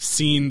have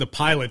seen the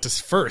pilot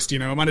first. It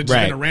might have just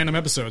been a random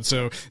episode.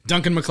 So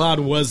Duncan MacLeod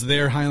was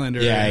their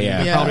Highlander. Yeah, and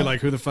yeah. they're probably like,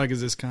 who the fuck is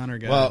this Connor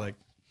guy? Well,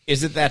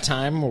 is it that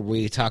time where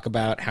we talk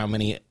about how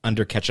many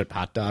under ketchup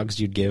hot dogs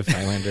you'd give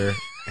Highlander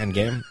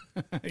Endgame?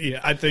 Yeah,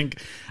 I think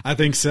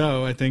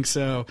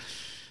so.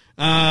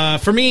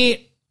 For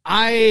me,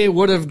 I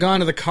would have gone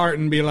to the cart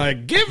and be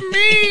like, give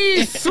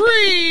me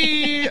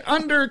 3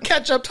 under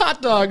ketchup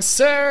hot dogs,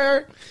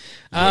 sir.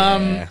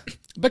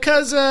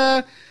 Because,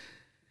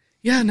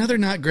 another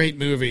not great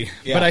movie.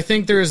 Yeah. But I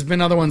think there's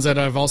been other ones that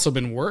have also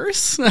been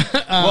worse.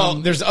 Well,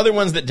 there's other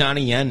ones that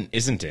Donnie Yen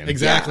isn't in.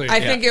 Exactly. I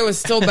think it was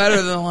still better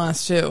than the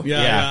last two.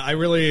 Yeah, I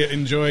really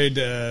enjoyed.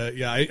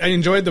 I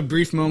enjoyed the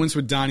brief moments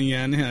with Donnie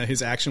Yen.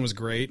 His action was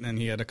great, and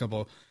he had a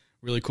couple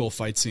really cool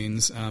fight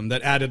scenes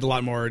that added a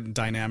lot more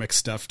dynamic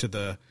stuff to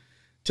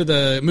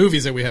the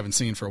movies that we haven't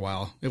seen for a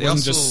while. It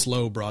wasn't just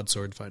slow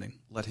broadsword fighting.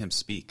 let him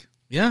speak.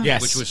 Yeah,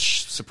 Yes. Which was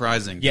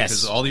surprising. Yes.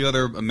 Because all the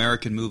other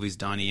American movies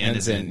Donnie Yen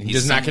is in. He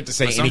does not get to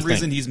say for some anything.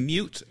 reason, he's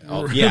mute.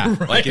 Yeah.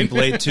 Like in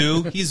Blade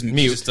 2, he's mute.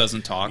 He just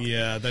doesn't talk.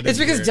 Yeah, that It's is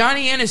because weird.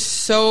 Donnie Yen is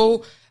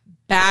so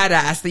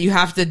badass that you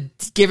have to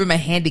give him a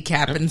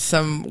handicap in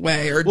some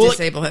way or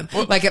disable him.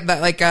 Like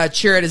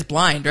Chirrut is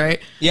blind,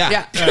 right?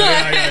 Yeah.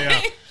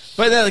 Yeah.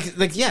 But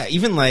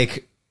even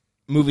like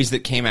movies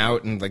that came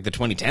out in like the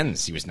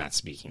 2010s, he was not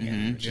speaking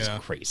in, which is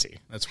crazy.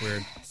 That's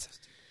weird.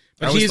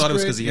 I always he's thought it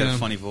was great, because he had yeah. a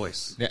funny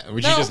voice. Yeah,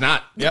 which he does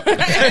not. Yep.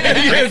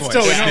 It's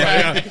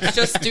totally It's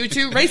just due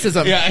to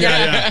racism.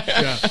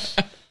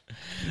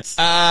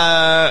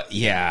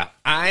 yeah.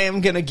 I am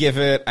gonna give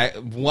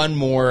it one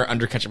more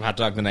under ketchup hot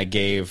dog than I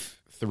gave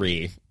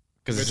 3.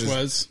 Which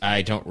was?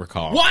 I don't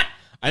recall. What?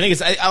 I think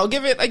it's. I'll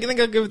give it. I think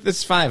I'll give it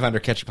this 5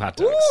 under ketchup hot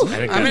dogs.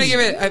 I'm going to give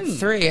it a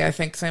 3, I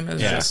think, same as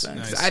Yes. Justin.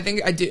 Nice. I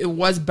think it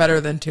was better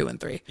than 2 and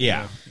 3.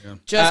 Yeah.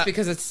 Just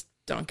because it's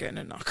Duncan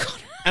and not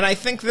Connor. And I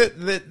think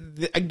that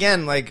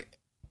again, like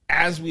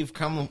as we've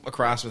come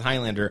across with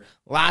Highlander,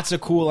 lots of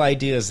cool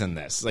ideas in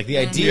this. Like the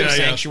idea of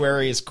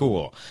Sanctuary is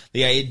cool.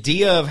 The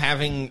idea of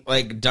having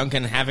like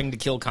Duncan having to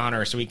kill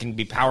Connor so he can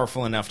be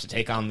powerful enough to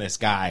take on this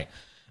guy.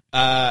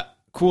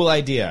 Cool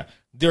idea.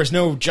 There's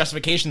no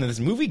justification that this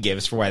movie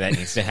gives for why that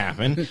needs to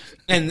happen,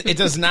 and it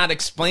does not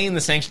explain the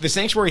sanctuary. The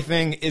sanctuary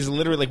thing is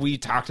literally like we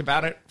talked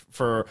about it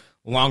for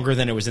longer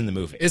than it was in the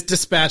movie. It's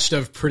dispatched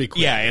of pretty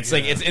quick. Yeah, it's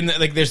like it's in the,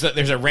 like there's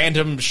a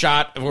random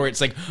shot where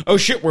it's like, oh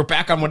shit, we're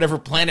back on whatever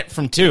planet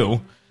from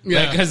 2.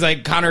 Yeah. Because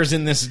like Connor's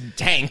in this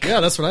tank. Yeah,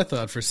 that's what I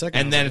thought for a second.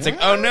 And then it's like,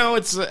 oh no,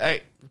 it's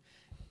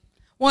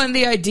Well, and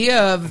the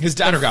idea of his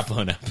daughter got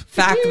blown up.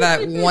 fact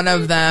that one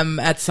of them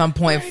at some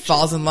point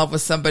falls in love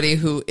with somebody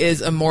who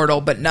is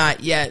immortal but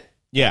not yet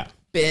Yeah.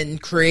 been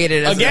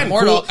created as Again, an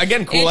immortal. cool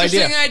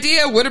Interesting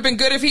idea. Would have been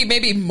good if he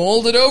maybe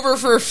molded over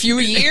for a few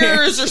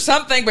years or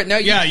something, but no,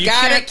 you Yeah, you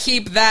gotta can't-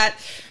 keep that.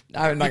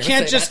 I'm not you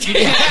can't say just.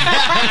 that.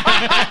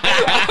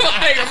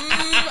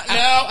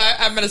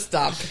 I'm gonna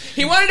stop.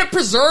 He wanted to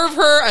preserve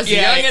her as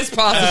young as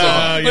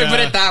possible. We'll put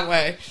it that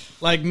way.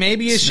 Like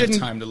maybe you shouldn't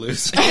Time to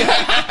lose.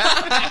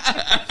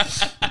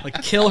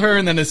 like kill her,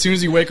 and then as soon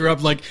as you wake her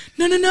up, like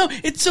no,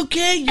 it's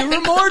okay, you're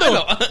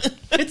immortal.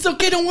 It's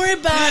okay, don't worry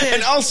about it.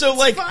 And also,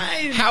 like,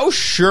 fine. how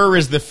sure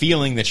is the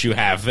feeling that you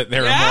have that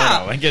they're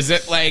immortal? Like, is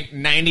it like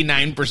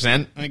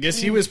 99%? I guess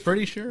he was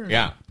pretty sure.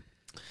 Yeah.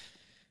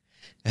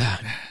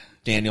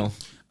 Daniel.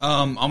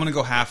 I'm gonna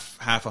go half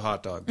a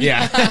hot dog.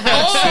 Yeah.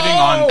 Sitting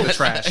on the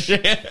trash.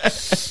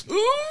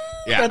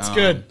 Yeah. That's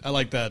good. I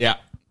like that. Yeah.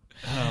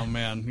 Oh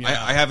man. Yeah.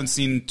 I haven't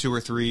seen 2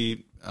 or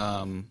 3.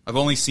 I've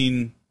only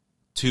seen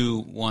 2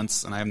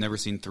 once, and I have never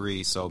seen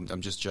 3. So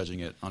I'm just judging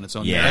it on its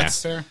own Yeah.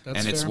 merits. That's fair. That's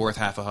and it's fair. worth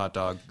half a hot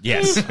dog.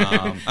 Yes.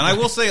 And I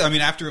will say, I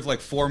mean, after like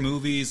 4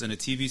 movies and a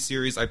TV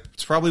series,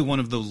 it's probably one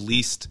of the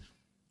least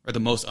or the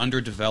most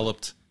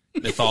underdeveloped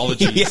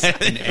mythologies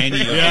in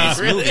any of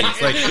these movies.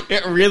 Like,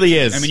 It really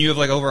is. I mean, you have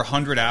like over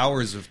 100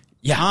 hours of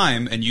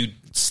time, and you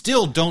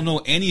still don't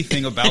know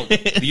anything about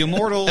the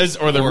Immortals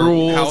Or the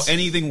rules. how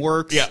anything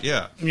works.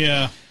 Yeah.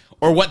 Yeah.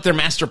 or what their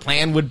master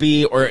plan would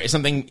be, or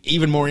something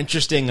even more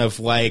interesting of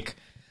like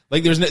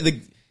there's no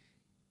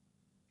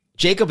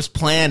Jacob's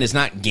plan is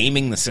not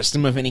gaming the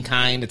system of any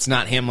kind. It's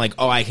not him like,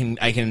 oh, I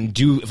can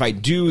do, if I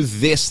do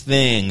this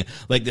thing,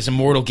 like this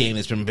Immortal game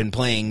that's been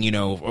playing, you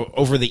know,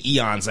 over the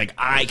eons, like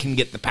I can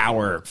get the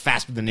power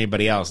faster than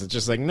anybody else. It's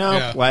just like,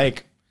 no,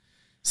 like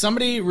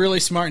somebody really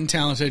smart and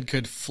talented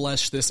could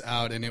flesh this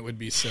out, and it would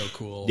be so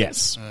cool.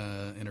 Yes.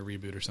 In a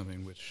reboot or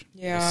something, which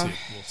Yeah.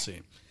 we'll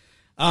see.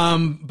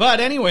 But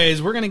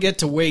anyways, we're gonna get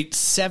to wait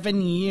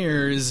 7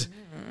 years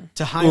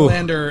to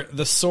Highlander: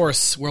 The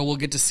Source, where we'll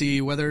get to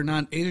see whether or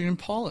not Adrian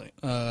Paul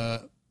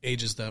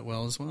ages that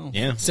well as well.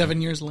 Yeah.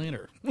 7 years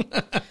later.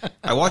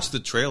 I watched the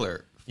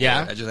trailer.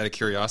 Yeah. I just out of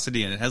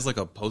curiosity, and it has like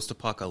a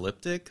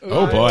post-apocalyptic.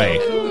 Oh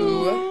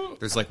boy.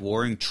 There's like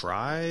warring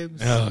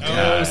tribes. Oh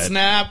god. Oh,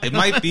 snap. It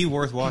might be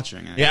worth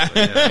watching. Actually. Yeah.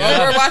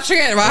 Well, we're watching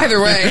it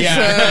either way.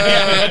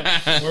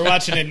 So. We're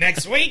watching it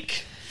next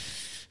week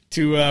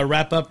to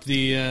wrap up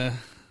the...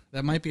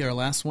 that might be our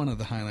last one of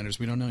the Highlanders.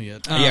 We don't know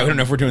yet. Yeah, we don't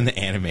know if we're doing the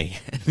anime.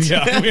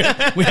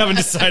 Yeah, we haven't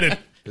decided.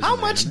 How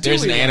much do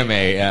There's we an like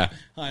anime, yeah.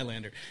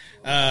 Highlander?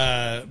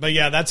 But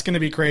yeah, that's going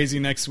to be crazy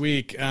next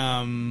week.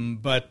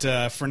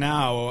 But for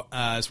now,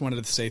 I just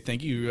wanted to say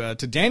thank you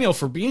to Daniel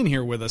for being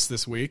here with us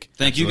this week.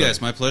 Thank you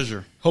guys. My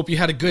pleasure. Hope you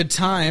had a good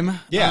time.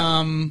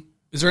 Yeah.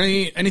 Is there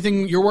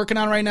anything you're working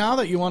on right now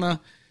that you want to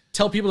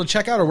tell people to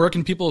check out, or where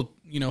can people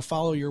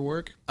follow your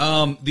work?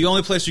 The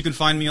only place you can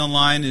find me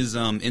online is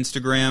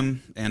Instagram,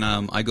 and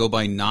I go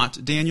by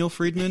not Daniel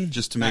Friedman,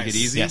 just to make it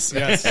easy. Yes.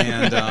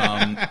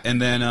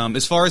 And then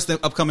as far as the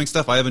upcoming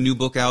stuff, I have a new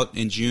book out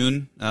in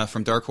June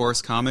from Dark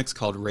Horse Comics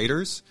called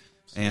Raiders,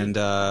 and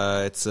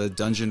it's a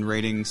dungeon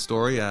raiding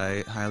story.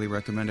 I highly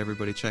recommend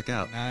everybody check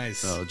out. Nice.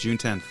 So June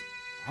 10th.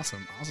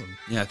 Awesome.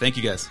 Yeah, thank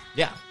you guys.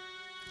 Yeah.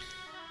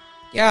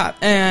 Yeah,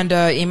 and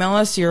email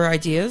us your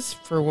ideas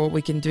for what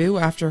we can do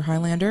after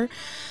Highlander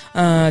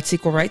at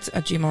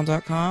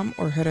sequelrights@gmail.com,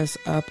 or hit us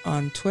up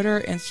on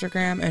Twitter,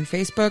 Instagram, and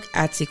Facebook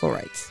at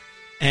sequelrights.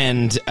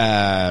 And rate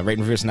and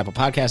review us on Apple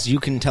Podcasts. You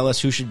can tell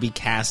us who should be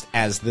cast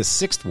as the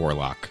 6th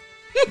Warlock.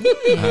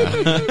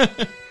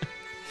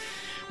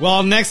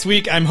 Well, next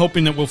week I'm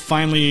hoping that we'll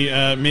finally,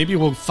 maybe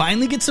we'll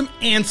finally get some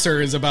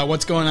answers about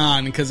what's going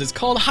on, because it's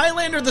called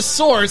Highlander: The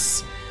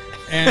Source.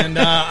 And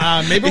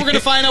maybe we're going to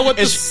find out what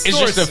the source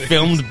It's just a is.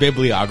 filmed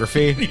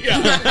bibliography.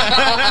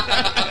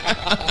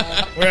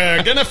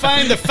 We're going to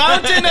find the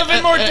fountain of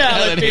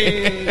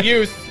immortality.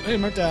 Youth.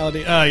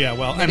 Immortality. Oh, yeah,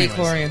 well, anyways.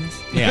 Midichlorians.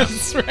 Yeah.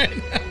 That's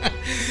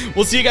right.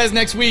 We'll see you guys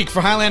next week for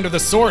Highlander: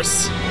 The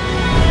Source.